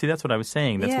 But Well, see, that's what I was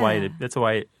saying. That's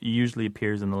why it usually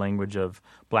appears in the language of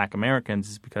Black Americans,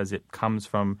 is because it comes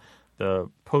from the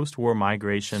post-war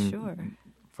migration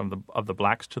of the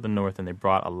blacks to the North, and they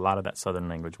brought a lot of that Southern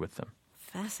language with them.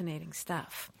 Fascinating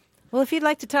stuff. Well, if you'd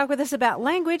like to talk with us about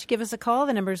language, give us a call.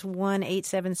 The number's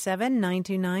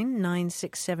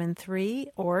 1-877-929-9673,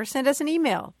 or send us an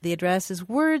email. The address is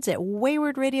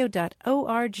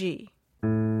words@waywardradio.org.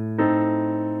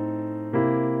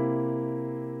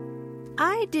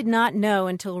 I did not know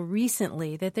until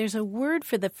recently that there's a word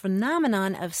for the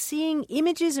phenomenon of seeing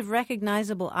images of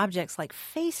recognizable objects like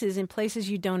faces in places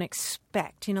you don't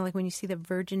expect. You know, like when you see the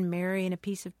Virgin Mary in a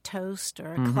piece of toast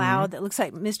or a cloud that looks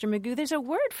like Mr. Magoo. There's a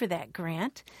word for that,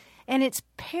 Grant, and it's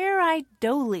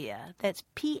pareidolia. That's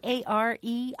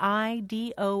P-A-R-E-I-D-O-L-I-A.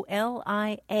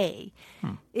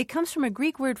 It comes from a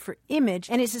Greek word for image,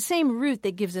 and it's the same root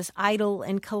that gives us idol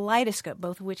and kaleidoscope,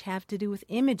 both of which have to do with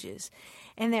images.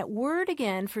 And that word,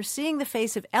 again, for seeing the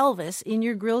face of Elvis in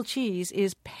your grilled cheese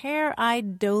is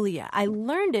pareidolia. I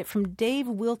learned it from Dave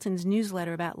Wilton's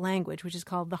newsletter about language, which is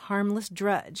called The Harmless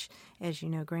Drudge, as you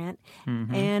know, Grant.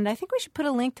 And I think we should put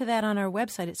a link to that on our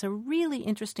website. It's a really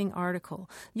interesting article.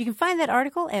 You can find that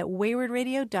article at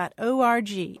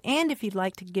waywardradio.org. And if you'd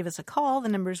like to give us a call, the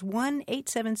number is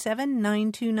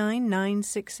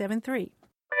 1-877-929-9673.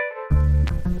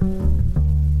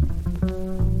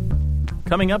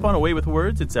 Coming up on Away with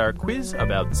Words, it's our quiz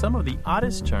about some of the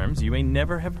oddest terms you may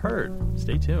never have heard.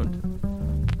 Stay tuned.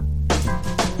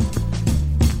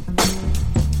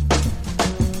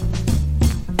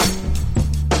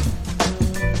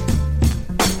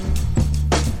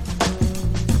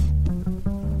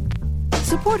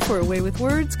 Support for Away with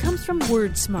Words comes from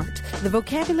WordSmart, the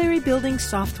vocabulary building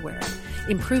software.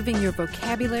 Improving your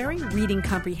vocabulary, reading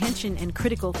comprehension, and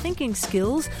critical thinking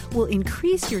skills will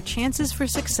increase your chances for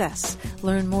success.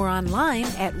 Learn more online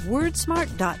at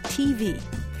wordsmart.tv.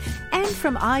 And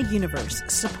from iUniverse,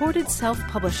 supported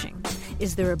self-publishing.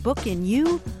 Is there a book in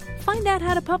you? Find out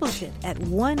how to publish it at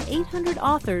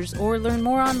 1-800-AUTHORS or learn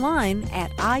more online at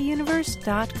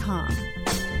iUniverse.com.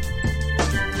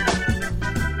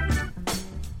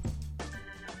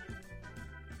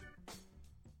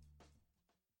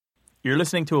 You're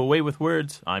listening to Away with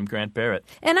Words. I'm Grant Barrett.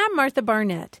 And I'm Martha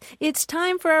Barnett. It's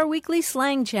time for our weekly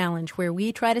slang challenge, where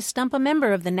we try to stump a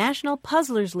member of the National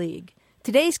Puzzlers League.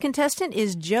 Today's contestant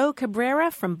is Joe Cabrera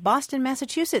from Boston,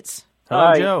 Massachusetts. Hello,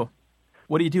 Hi. Joe.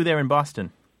 What do you do there in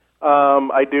Boston?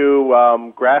 I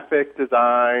do graphic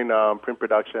design, print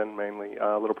production, mainly,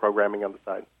 a little programming on the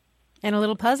side. And a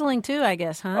little puzzling, too, I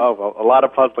guess, huh? Oh, well, a lot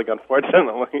of puzzling,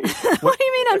 unfortunately. What do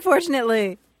you mean,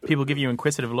 unfortunately? People give you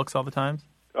inquisitive looks all the time?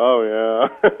 Oh, yeah.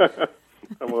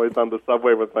 I'm always on the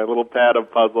subway with my little pad of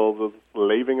puzzles, just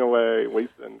slaving away,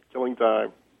 wasting, killing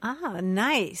time. Ah,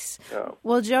 nice. Yeah.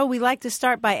 Well, Joe, we like to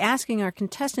start by asking our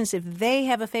contestants if they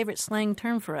have a favorite slang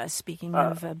term for us, speaking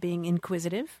of being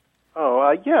inquisitive.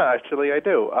 Oh, yeah, actually, I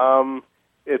do.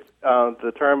 It's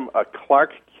the term a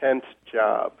Clark Kent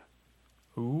job.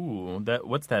 Ooh,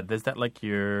 what's that? Is that like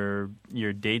your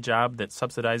day job that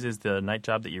subsidizes the night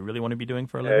job that you really want to be doing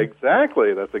for a living?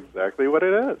 Exactly. That's exactly what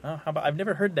it is. Oh, how about, I've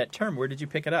never heard that term. Where did you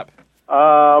pick it up?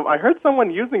 I heard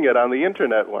someone using it on the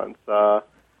internet once,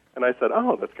 and I said,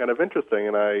 "Oh, that's kind of interesting."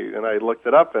 And I looked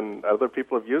it up, and other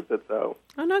people have used it. So.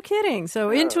 Oh, no kidding. So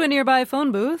into a nearby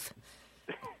phone booth.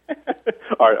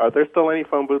 Are there still any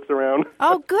phone booths around?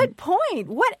 Oh, good point.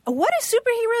 What do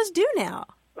superheroes do now?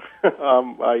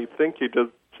 I think he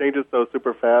just changes so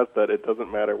super fast that it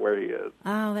doesn't matter where he is.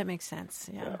 Oh, that makes sense.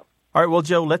 Yeah. All right, well,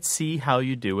 Joe, let's see how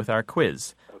you do with our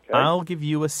quiz. Okay. I'll give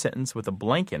you a sentence with a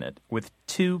blank in it with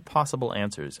two possible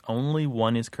answers. Only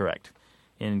one is correct.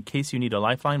 In case you need a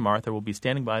lifeline, Martha will be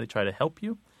standing by to try to help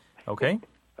you. Okay?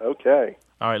 Okay.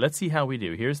 All right, let's see how we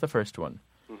do. Here's the first one.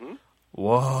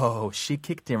 Whoa, she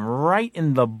kicked him right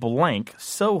in the blank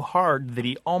so hard that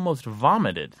he almost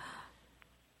vomited.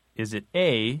 Is it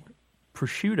A,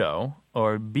 prosciutto,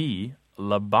 or B,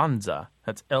 labanza?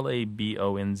 That's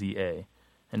L-A-B-O-N-Z-A.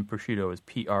 And prosciutto is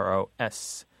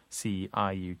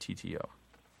P-R-O-S-C-I-U-T-T-O.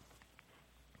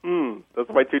 Those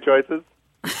are my two choices?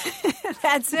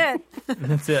 That's it.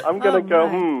 That's it. I'm going to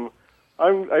go,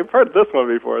 I've heard this one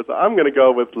before, so I'm going to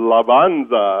go with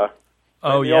labanza.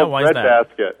 Oh, the yeah? old Why bread is that?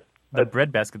 basket. The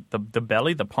bread basket. The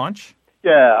belly, the paunch?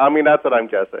 Yeah, I mean, that's what I'm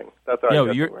guessing. That's what I'm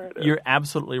guessing where it is. You're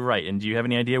absolutely right. And do you have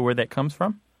any idea where that comes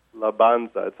from?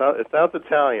 Labanza. It sounds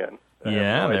Italian.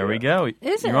 Yeah, there we go.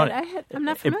 Is it? You're on I'm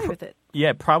not familiar with it. Yeah,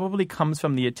 it probably comes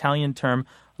from the Italian term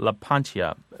la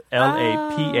pancia,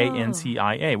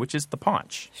 Lapancia, which is the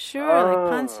paunch. Sure, like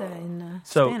panza in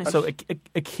Spanish. So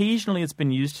occasionally it's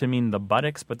been used to mean the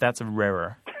buttocks, but that's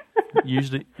rarer.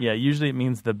 Usually it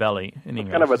means the belly in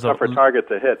English. Kind of a tougher target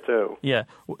to hit, too. Yeah.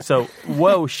 So,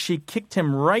 whoa, she kicked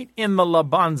him right in the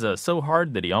labanza so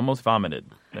hard that he almost vomited.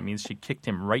 That means she kicked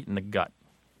him right in the gut.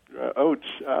 Ouch.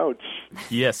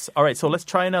 Yes. All right, so let's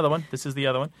try another one. This is the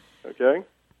other one. Okay.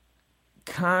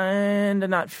 Kinda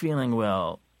not feeling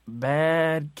well.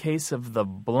 Bad case of the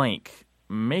blank.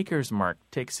 Maker's Mark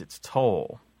takes its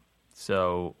toll.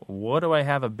 So, what do I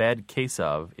have a bad case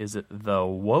of? Is it the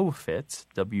Woefits,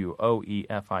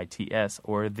 Woefits,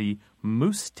 or the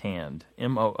Moostanned,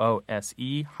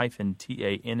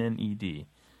 Moose-TANNED?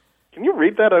 Can you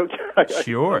read that out?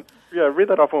 Sure. Yeah, read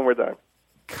that off one more time.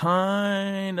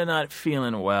 Kinda not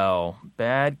feeling well.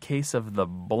 Bad case of the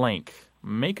blank.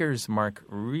 Maker's Mark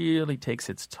really takes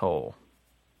its toll.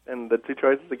 And the two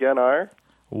choices again are?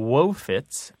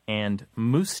 Woefits and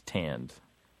Moostanned.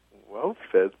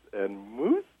 Woefits and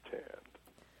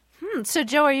Moostanned. So,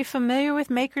 Joe, are you familiar with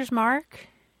Maker's Mark?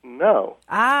 No.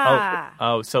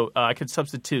 So I could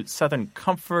substitute Southern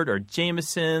Comfort or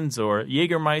Jameson's or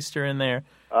Jägermeister in there.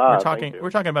 We're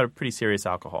talking about a pretty serious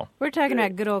alcohol. We're talking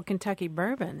about good old Kentucky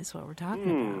bourbon is what we're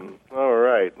talking about. All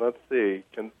right. Let's see.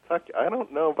 Kentucky. I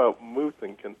don't know about moose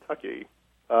in Kentucky.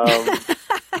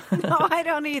 No, I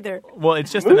don't either. Well,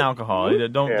 it's just an alcohol.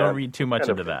 Don't read too much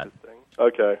into that.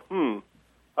 Okay.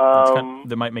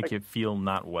 That might make you feel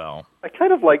not well. I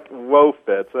kind of like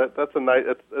Woefits. That's a nice.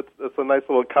 It's a nice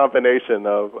little combination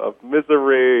of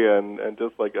misery and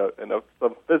just like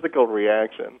some physical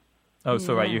reaction. Oh,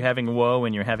 so right, you're having woe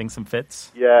and you're having some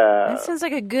fits? Yeah. That sounds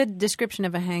like a good description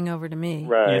of a hangover to me.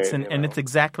 Right. And it's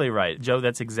exactly right. Joe,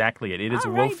 that's exactly it. It is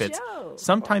Woefits. Joe.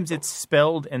 Sometimes it's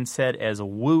spelled and said as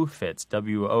Woofits,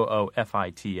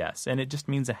 Woofits, and it just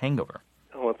means a hangover.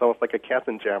 Oh, it's almost like a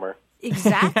Katzenjammer.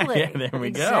 Exactly. Yeah, there we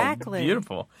exactly. go.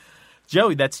 Beautiful.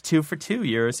 Joey, that's 2 for 2.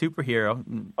 You're a superhero.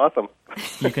 Awesome.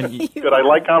 Good. I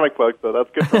like comic books, so that's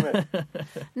good for me.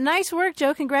 Nice work,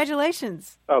 Joe.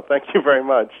 Congratulations. Oh, thank you very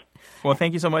much. Well,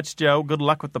 thank you so much, Joe. Good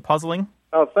luck with the puzzling.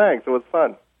 Oh, thanks. It was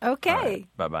fun. Okay. Right.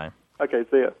 Bye-bye. Okay,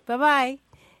 see ya. Bye-bye.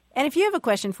 And if you have a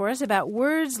question for us about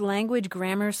words, language,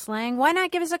 grammar, slang, why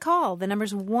not give us a call? The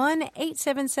number's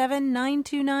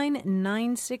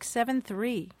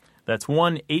 1-877-929-9673. That's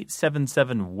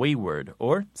 1-877-WAYWORD,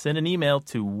 or send an email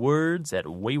to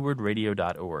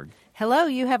words@waywardradio.org. Hello,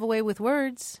 you have a way with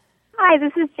words. Hi,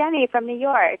 this is Jenny from New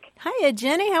York. Hiya,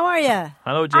 Jenny. How are you?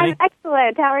 Hello, Jenny. I'm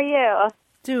excellent. How are you?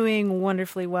 Doing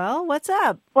wonderfully well. What's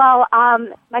up? Well,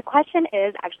 my question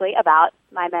is actually about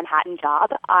my Manhattan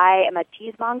job. I am a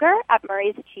cheesemonger at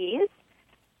Murray's Cheese,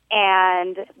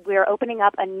 and we're opening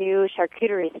up a new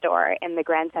charcuterie store in the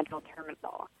Grand Central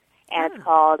Terminal. And it's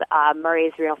called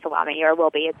Murray's Real Salami, or will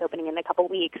be. It's opening in a couple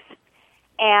weeks.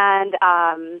 And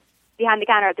behind the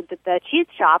counter at the cheese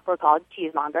shop, we're called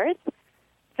cheesemongers.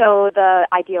 So the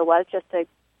idea was just to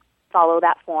follow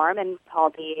that form and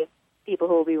call the people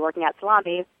who will be working at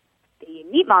salami the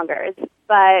meatmongers.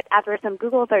 But after some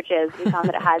Google searches, we found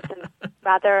that it had some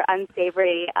rather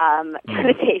unsavory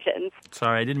connotations.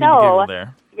 Sorry, I didn't mean to giggle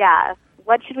there. Yeah.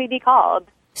 What should we be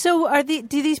called? So do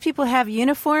these people have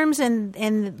uniforms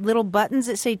and little buttons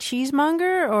that say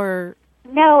cheesemonger, or?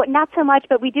 No, not so much,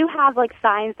 but we do have like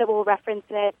signs that will reference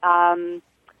it,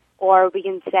 or we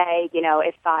can say,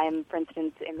 if I'm, for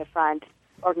instance, in the front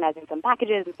organizing some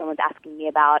packages and someone's asking me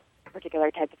about a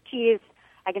particular type of cheese,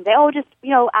 I can say, just,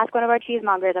 ask one of our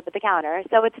cheesemongers up at the counter.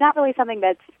 So it's not really something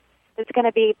that's going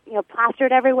to be,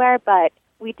 plastered everywhere, but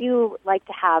we do like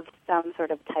to have some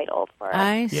sort of title for it.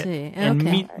 I see. Okay. And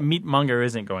meatmonger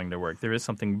isn't going to work. There is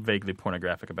something vaguely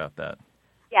pornographic about that.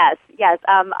 Yes.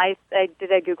 I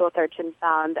did a Google search and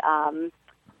found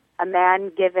a man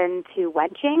given to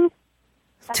wenching.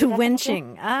 To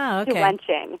wenching. Ah, okay. To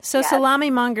wenching. So yes.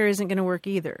 salami monger isn't going to work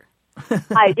either.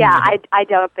 I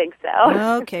don't think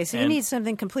so. Okay, so you need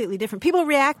something completely different. People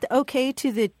react okay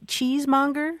to the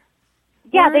cheesemonger?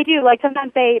 Yeah, they do. Like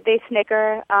sometimes they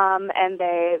snicker and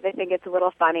they think it's a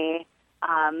little funny.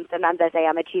 Sometimes I say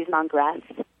I'm a cheesemongress.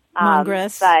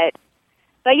 Mongress. But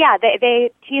yeah,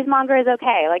 they cheesemonger is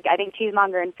okay. Like I think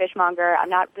cheesemonger and fishmonger. I'm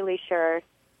not really sure,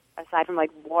 aside from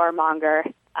like warmonger,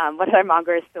 what other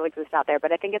mongers still exist out there.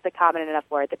 But I think it's a common enough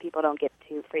word that people don't get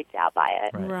too freaked out by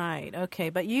it. Right. Okay,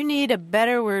 but you need a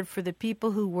better word for the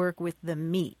people who work with the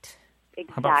meat.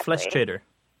 Exactly. How about flesh trader?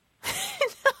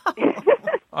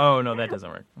 Oh, no, that doesn't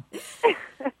work.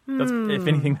 If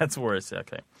anything, that's worse.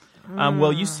 Okay.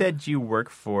 Well, you said you work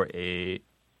for a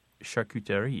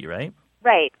charcuterie, right?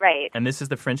 Right. And this is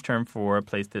the French term for a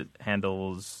place that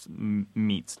handles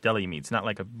meats, deli meats, not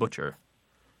like a butcher.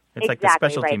 It's like the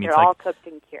specialty meats. They're all cooked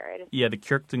and cured. Yeah, the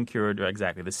cooked and cured,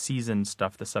 exactly. The seasoned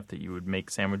stuff, the stuff that you would make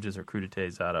sandwiches or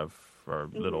crudités out of, or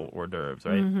little hors d'oeuvres,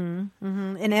 right?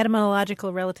 An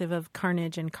etymological relative of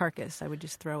carnage and carcass, I would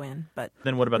just throw in. But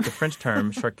then what about the French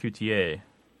term charcutier?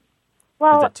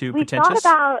 Well, is that too we pretentious?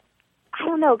 thought about, I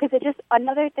don't know, because it just,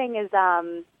 another thing is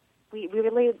we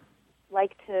really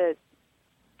like to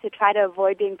try to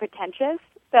avoid being pretentious.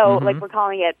 So, like, we're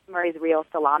calling it Murray's Real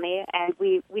Salami, and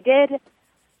we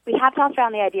have tossed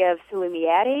around the idea of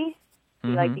Salumiere,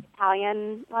 like the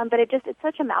Italian one, but it's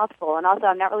such a mouthful. And also,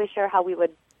 I'm not really sure how we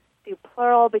would do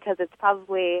plural, because it's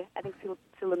probably, I think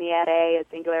Salumiere is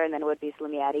singular, and then it would be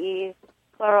Salumiere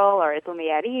plural, or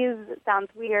Salumieres. It sounds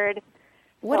weird.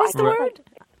 What is the word?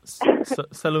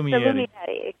 Salumiere.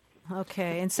 Salumiere.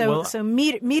 Okay, and so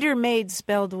meter maid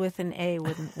spelled with an A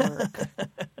wouldn't work.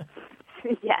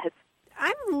 Yes.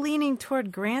 I'm leaning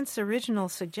toward Grant's original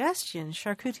suggestion,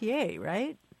 charcutier,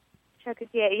 right?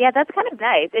 Charcutier. Yeah, that's kind of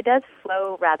nice. It does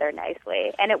flow rather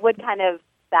nicely, and it would kind of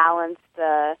balance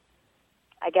the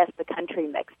country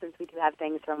mix, since we do have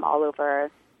things from all over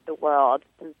the world.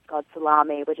 It's called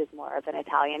salami, which is more of an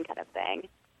Italian kind of thing.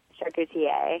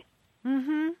 Charcutier.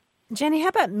 Jenny, how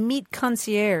about meat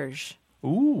concierge?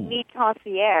 Ooh. Meat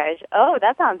concierge. Oh,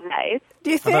 that sounds nice.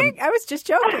 Do you think? I was just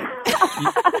joking.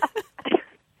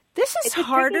 This is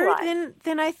harder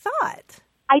than I thought.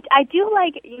 I do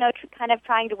like, kind of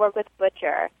trying to work with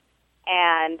butcher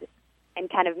and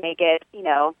kind of make it,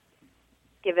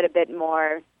 give it a bit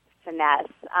more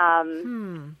finesse.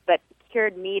 But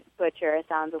cured meat butcher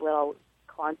sounds a little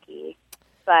clunky.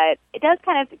 But it does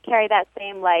kind of carry that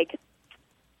same,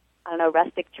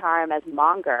 rustic charm as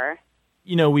monger.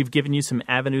 We've given you some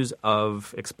avenues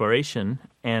of exploration,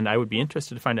 and I would be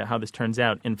interested to find out how this turns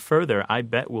out. And further, I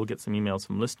bet we'll get some emails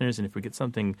from listeners, and if we get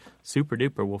something super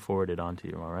duper, we'll forward it on to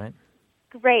you, all right?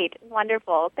 Great.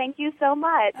 Wonderful. Thank you so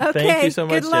much. Okay, thank you so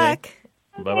much, good luck.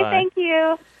 Jenny. Bye-bye. Okay, thank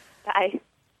you. Bye.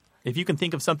 If you can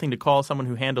think of something to call someone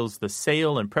who handles the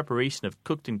sale and preparation of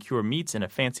cooked and cured meats in a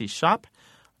fancy shop,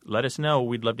 let us know.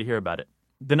 We'd love to hear about it.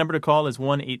 The number to call is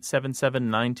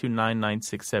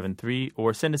 1-877-929-9673,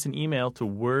 or send us an email to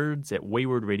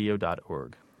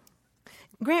words@waywardradio.org.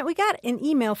 Grant, we got an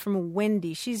email from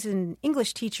Wendy. She's an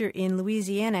English teacher in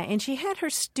Louisiana, and she had her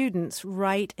students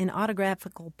write an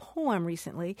autographical poem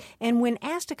recently. And when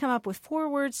asked to come up with 4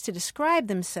 words to describe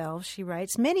themselves, she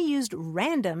writes, many used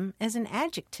random as an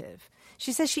adjective.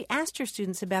 She says she asked her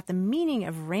students about the meaning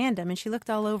of random, and she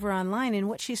looked all over online, and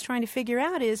what she's trying to figure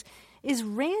out is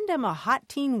random a hot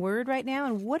teen word right now,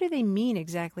 and what do they mean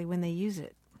exactly when they use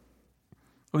it?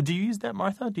 Oh, do you use that,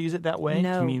 Martha? Do you use it that way?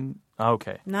 No.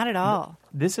 Okay. Not at all.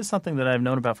 This is something that I've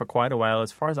known about for quite a while.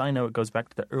 As far as I know, it goes back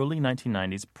to the early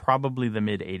 1990s, probably the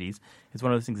mid-'80s. It's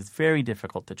one of those things that's very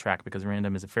difficult to track because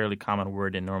random is a fairly common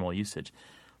word in normal usage.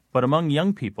 But among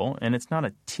young people, and it's not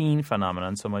a teen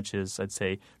phenomenon so much as, I'd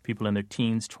say, people in their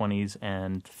teens, 20s,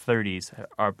 and 30s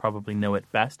are probably know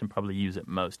it best and probably use it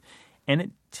most. And it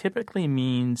typically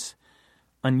means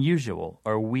unusual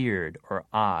or weird or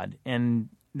odd. And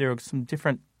there are some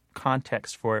different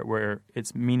contexts for it where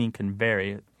its meaning can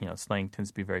vary. Slang tends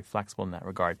to be very flexible in that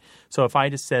regard. So if I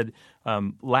just said,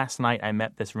 last night I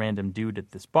met this random dude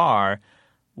at this bar,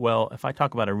 well, if I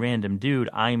talk about a random dude,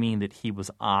 I mean that he was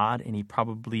odd and he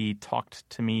probably talked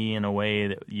to me in a way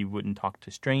that you wouldn't talk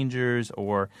to strangers,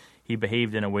 or he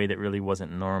behaved in a way that really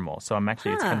wasn't normal. So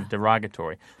it's kind of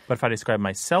derogatory. But if I describe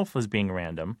myself as being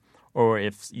random, or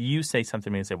if you say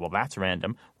something to me and say, well, that's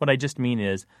random, what I just mean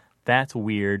is that's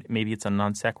weird. Maybe it's a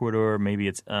non sequitur. Maybe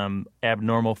it's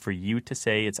abnormal for you to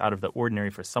say. It's out of the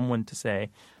ordinary for someone to say.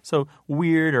 So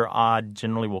weird or odd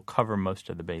generally will cover most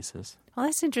of the bases. Well,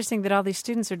 that's interesting that all these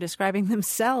students are describing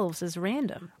themselves as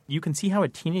random. You can see how a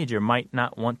teenager might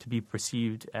not want to be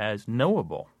perceived as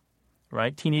knowable,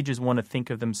 right? Teenagers want to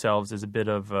think of themselves as a bit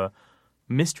of a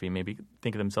mystery, maybe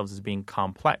think of themselves as being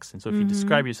complex. And so if you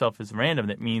describe yourself as random,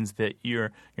 that means that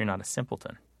you're not a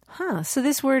simpleton. So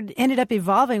this word ended up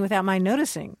evolving without my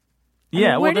noticing.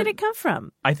 Yeah. Where did it come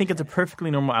from? I think it's a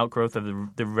perfectly normal outgrowth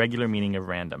of the regular meaning of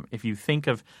random. If you think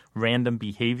of random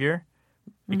behavior,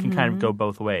 it can kind of go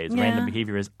both ways. Yeah. Random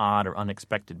behavior is odd or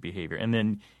unexpected behavior. And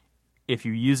then if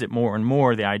you use it more and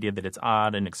more, the idea that it's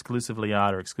odd and exclusively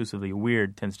odd or exclusively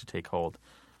weird tends to take hold.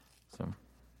 So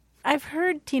I've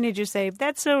heard teenagers say,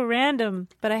 that's so random,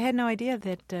 but I had no idea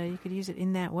that you could use it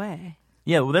in that way.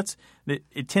 Yeah, well,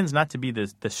 it tends not to be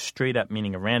the straight-up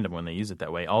meaning of random when they use it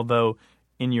that way, although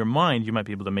in your mind you might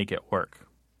be able to make it work.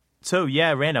 So,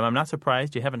 yeah, random. I'm not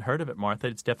surprised you haven't heard of it, Martha.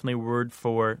 It's definitely a word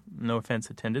for, no offense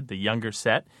intended, the younger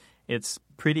set. It's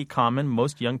pretty common.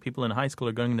 Most young people in high school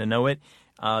are going to know it.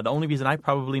 The only reason I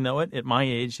probably know it at my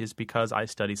age is because I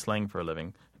study slang for a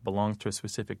living. It belongs to a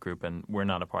specific group, and we're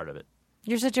not a part of it.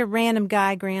 You're such a random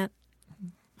guy, Grant.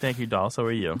 Thank you, doll. So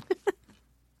are you.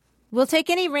 We'll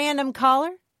take any random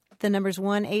caller. The number's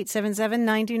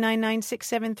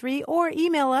 1-877-929-9673, or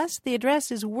email us. The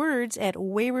address is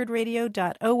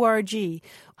words@waywardradio.org.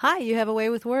 Hi, you have a way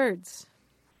with words.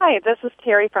 Hi, this is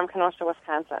Terry from Kenosha,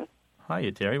 Wisconsin.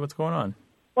 Hiya, Terry. What's going on?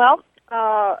 Well,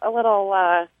 a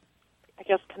little,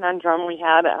 conundrum we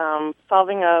had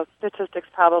solving a statistics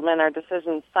problem in our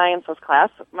decision sciences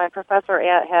class. My professor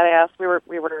had asked, we were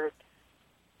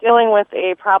dealing with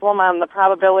a problem on the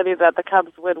probability that the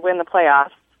Cubs would win the playoffs.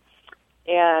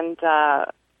 And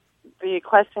the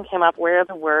question came up where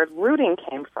the word rooting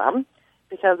came from,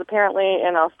 because apparently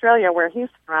in Australia, where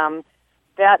he's from,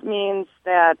 that means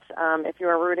that if you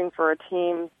were rooting for a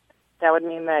team, that would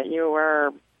mean that you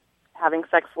were having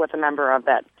sex with a member of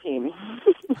that team.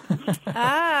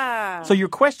 So your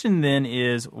question then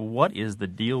is, what is the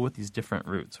deal with these different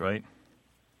roots, right?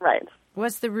 Right.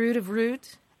 What's the root of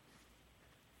root?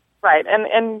 Right, and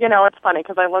it's funny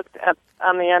because I looked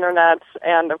on the internet,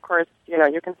 and of course,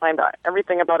 you can find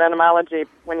everything about etymology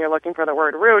when you're looking for the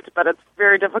word root, but it's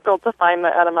very difficult to find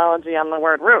the etymology on the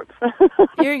word root.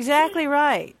 You're exactly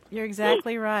right.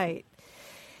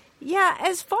 Yeah,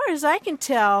 as far as I can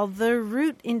tell, the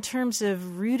root in terms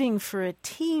of rooting for a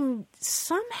team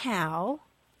somehow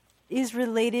is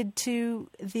related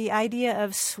to the idea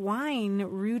of swine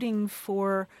rooting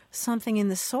for something in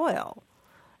the soil.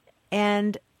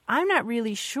 And I'm not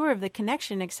really sure of the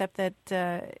connection, except that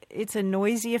it's a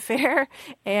noisy affair,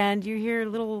 and you hear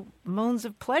little moans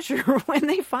of pleasure when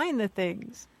they find the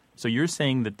things. So you're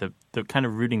saying that the kind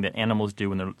of rooting that animals do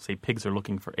when they're, say, pigs are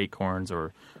looking for acorns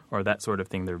or that sort of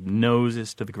thing, their nose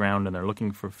is to the ground and they're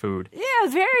looking for food. Yeah,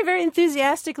 very, very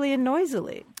enthusiastically and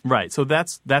noisily. Right. So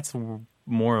that's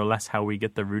more or less how we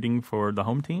get the rooting for the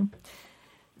home team?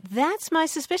 That's my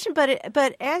suspicion,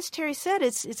 but as Terry said,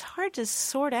 it's hard to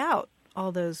sort out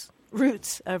all those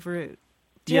roots of root.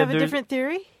 Do you have a different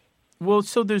theory? Well,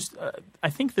 so there's I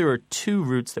think there are two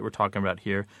roots that we're talking about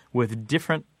here with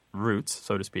different roots,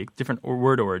 so to speak, different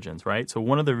word origins, right? So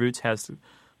one of the roots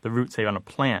the root, say, on a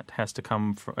plant has to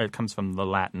come from, it comes from the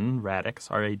Latin radix,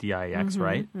 R-A-D-I-X,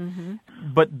 right? Mm-hmm.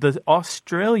 But the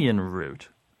Australian root,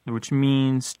 which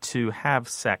means to have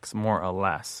sex more or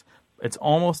less, it's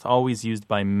almost always used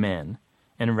by men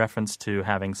in reference to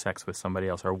having sex with somebody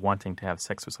else or wanting to have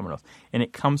sex with someone else. And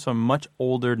it comes from a much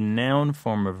older noun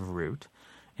form of root,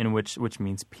 which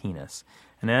means penis.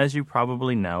 And as you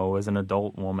probably know, as an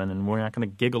adult woman, and we're not going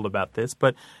to giggle about this,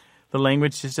 but the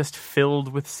language is just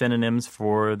filled with synonyms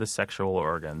for the sexual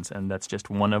organs, and that's just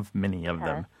one of many of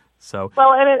them. So,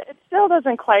 well, and it still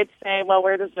doesn't quite say, well,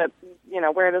 where does that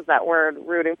word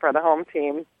rooting for the home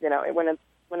team, when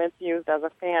it's used as a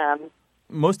fan?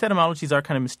 Most etymologies are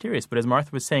kind of mysterious, but as Martha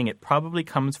was saying, it probably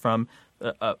comes from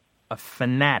a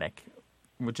fanatic,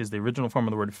 which is the original form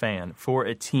of the word fan, for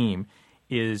a team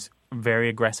is very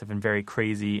aggressive and very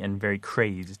crazy and very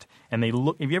crazed. And they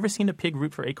look. Have you ever seen a pig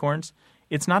root for acorns?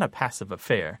 It's not a passive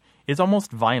affair. It's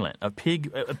almost violent. A pig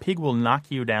will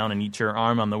knock you down and eat your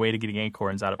arm on the way to getting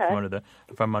acorns out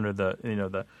from under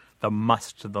the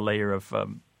must, the layer of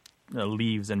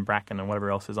leaves and bracken and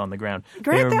whatever else is on the ground.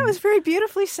 Grant, that was very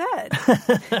beautifully said.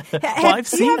 I've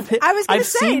seen. I was going to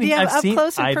say, do you have up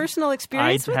close and personal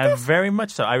experience with this? I have very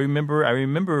much so. I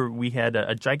remember we had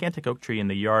a gigantic oak tree in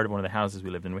the yard of one of the houses we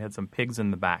lived in. We had some pigs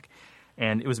in the back.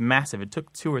 And it was massive. It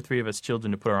took 2 or 3 of us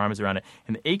children to put our arms around it.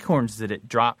 And the acorns that it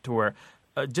dropped were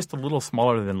just a little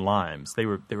smaller than limes. They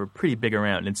were pretty big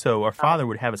around. And so our father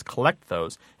would have us collect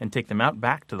those and take them out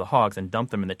back to the hogs and dump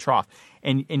them in the trough.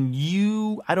 And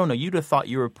you, I don't know, you'd have thought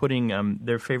you were putting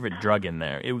their favorite drug in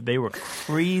there. They were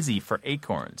crazy for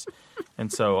acorns.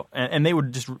 And so, and they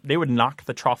would knock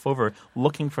the trough over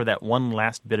looking for that one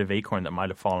last bit of acorn that might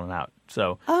have fallen out.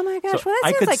 So, oh my gosh, well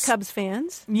that sounds like Cubs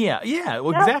fans. Yeah,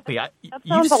 well, exactly. That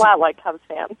sounds a lot like Cubs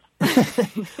fans.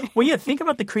 Well, yeah, think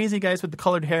about the crazy guys with the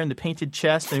colored hair and the painted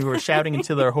chest and who are shouting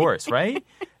into their horse, right?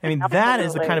 I mean, that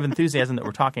is the kind of enthusiasm that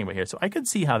we're talking about here. So I could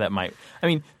see how that might. I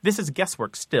mean, this is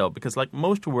guesswork still because, like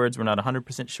most words, we're not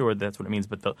 100% sure that's what it means.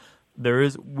 But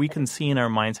we can see in our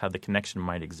minds how the connection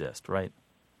might exist, right?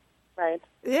 Right.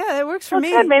 Yeah, it works for me.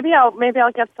 Good. Maybe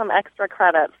I'll get some extra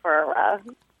credit for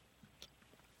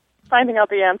finding out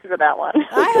the answer to that one.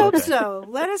 I hope so.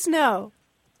 Let us know.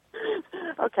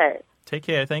 Okay. Take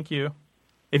care. Thank you.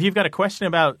 If you've got a question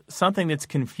about something that's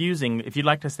confusing, if you'd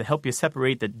like us to help you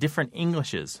separate the different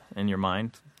Englishes in your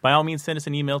mind, by all means, send us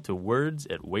an email to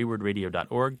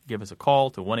words@waywardradio.org. Give us a call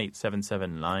to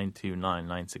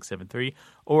 1-877-929-9673,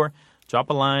 or drop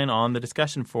a line on the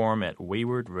discussion forum at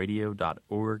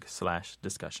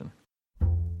waywardradio.org/discussion.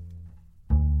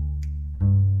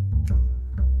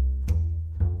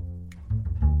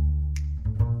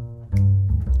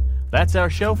 That's our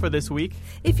show for this week.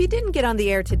 If you didn't get on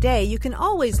the air today, you can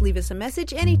always leave us a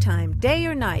message anytime, day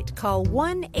or night. Call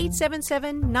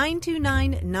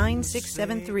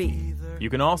 1-877-929-9673. You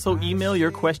can also email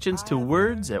your questions to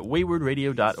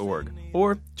words@waywardradio.org,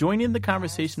 or join in the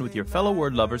conversation with your fellow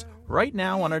word lovers right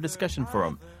now on our discussion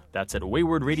forum. That's at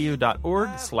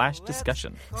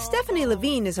waywardradio.org/discussion. Stephanie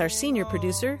Levine is our senior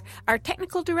producer. Our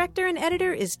technical director and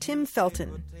editor is Tim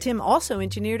Felton. Tim also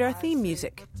engineered our theme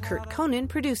music. Kurt Conan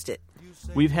produced it.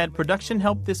 We've had production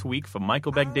help this week from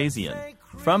Michael Bagdasian.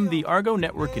 From the Argo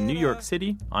Network in New York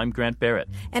City, I'm Grant Barrett.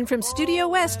 And from Studio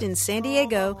West in San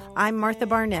Diego, I'm Martha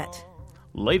Barnett.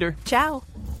 Later. Ciao.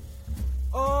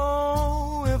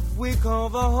 Oh, if we call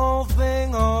the whole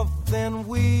thing off, then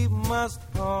we must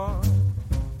part.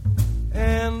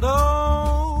 And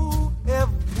oh, if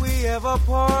we ever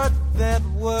part, that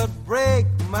would break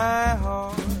my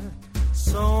heart.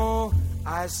 So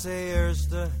I say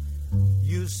oyster,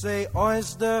 you say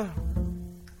oyster.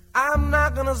 I'm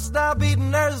not gonna stop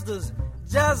eating oysters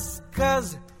just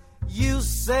 'cause you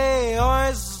say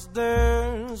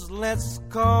oysters. Let's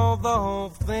call the whole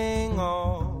thing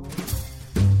off.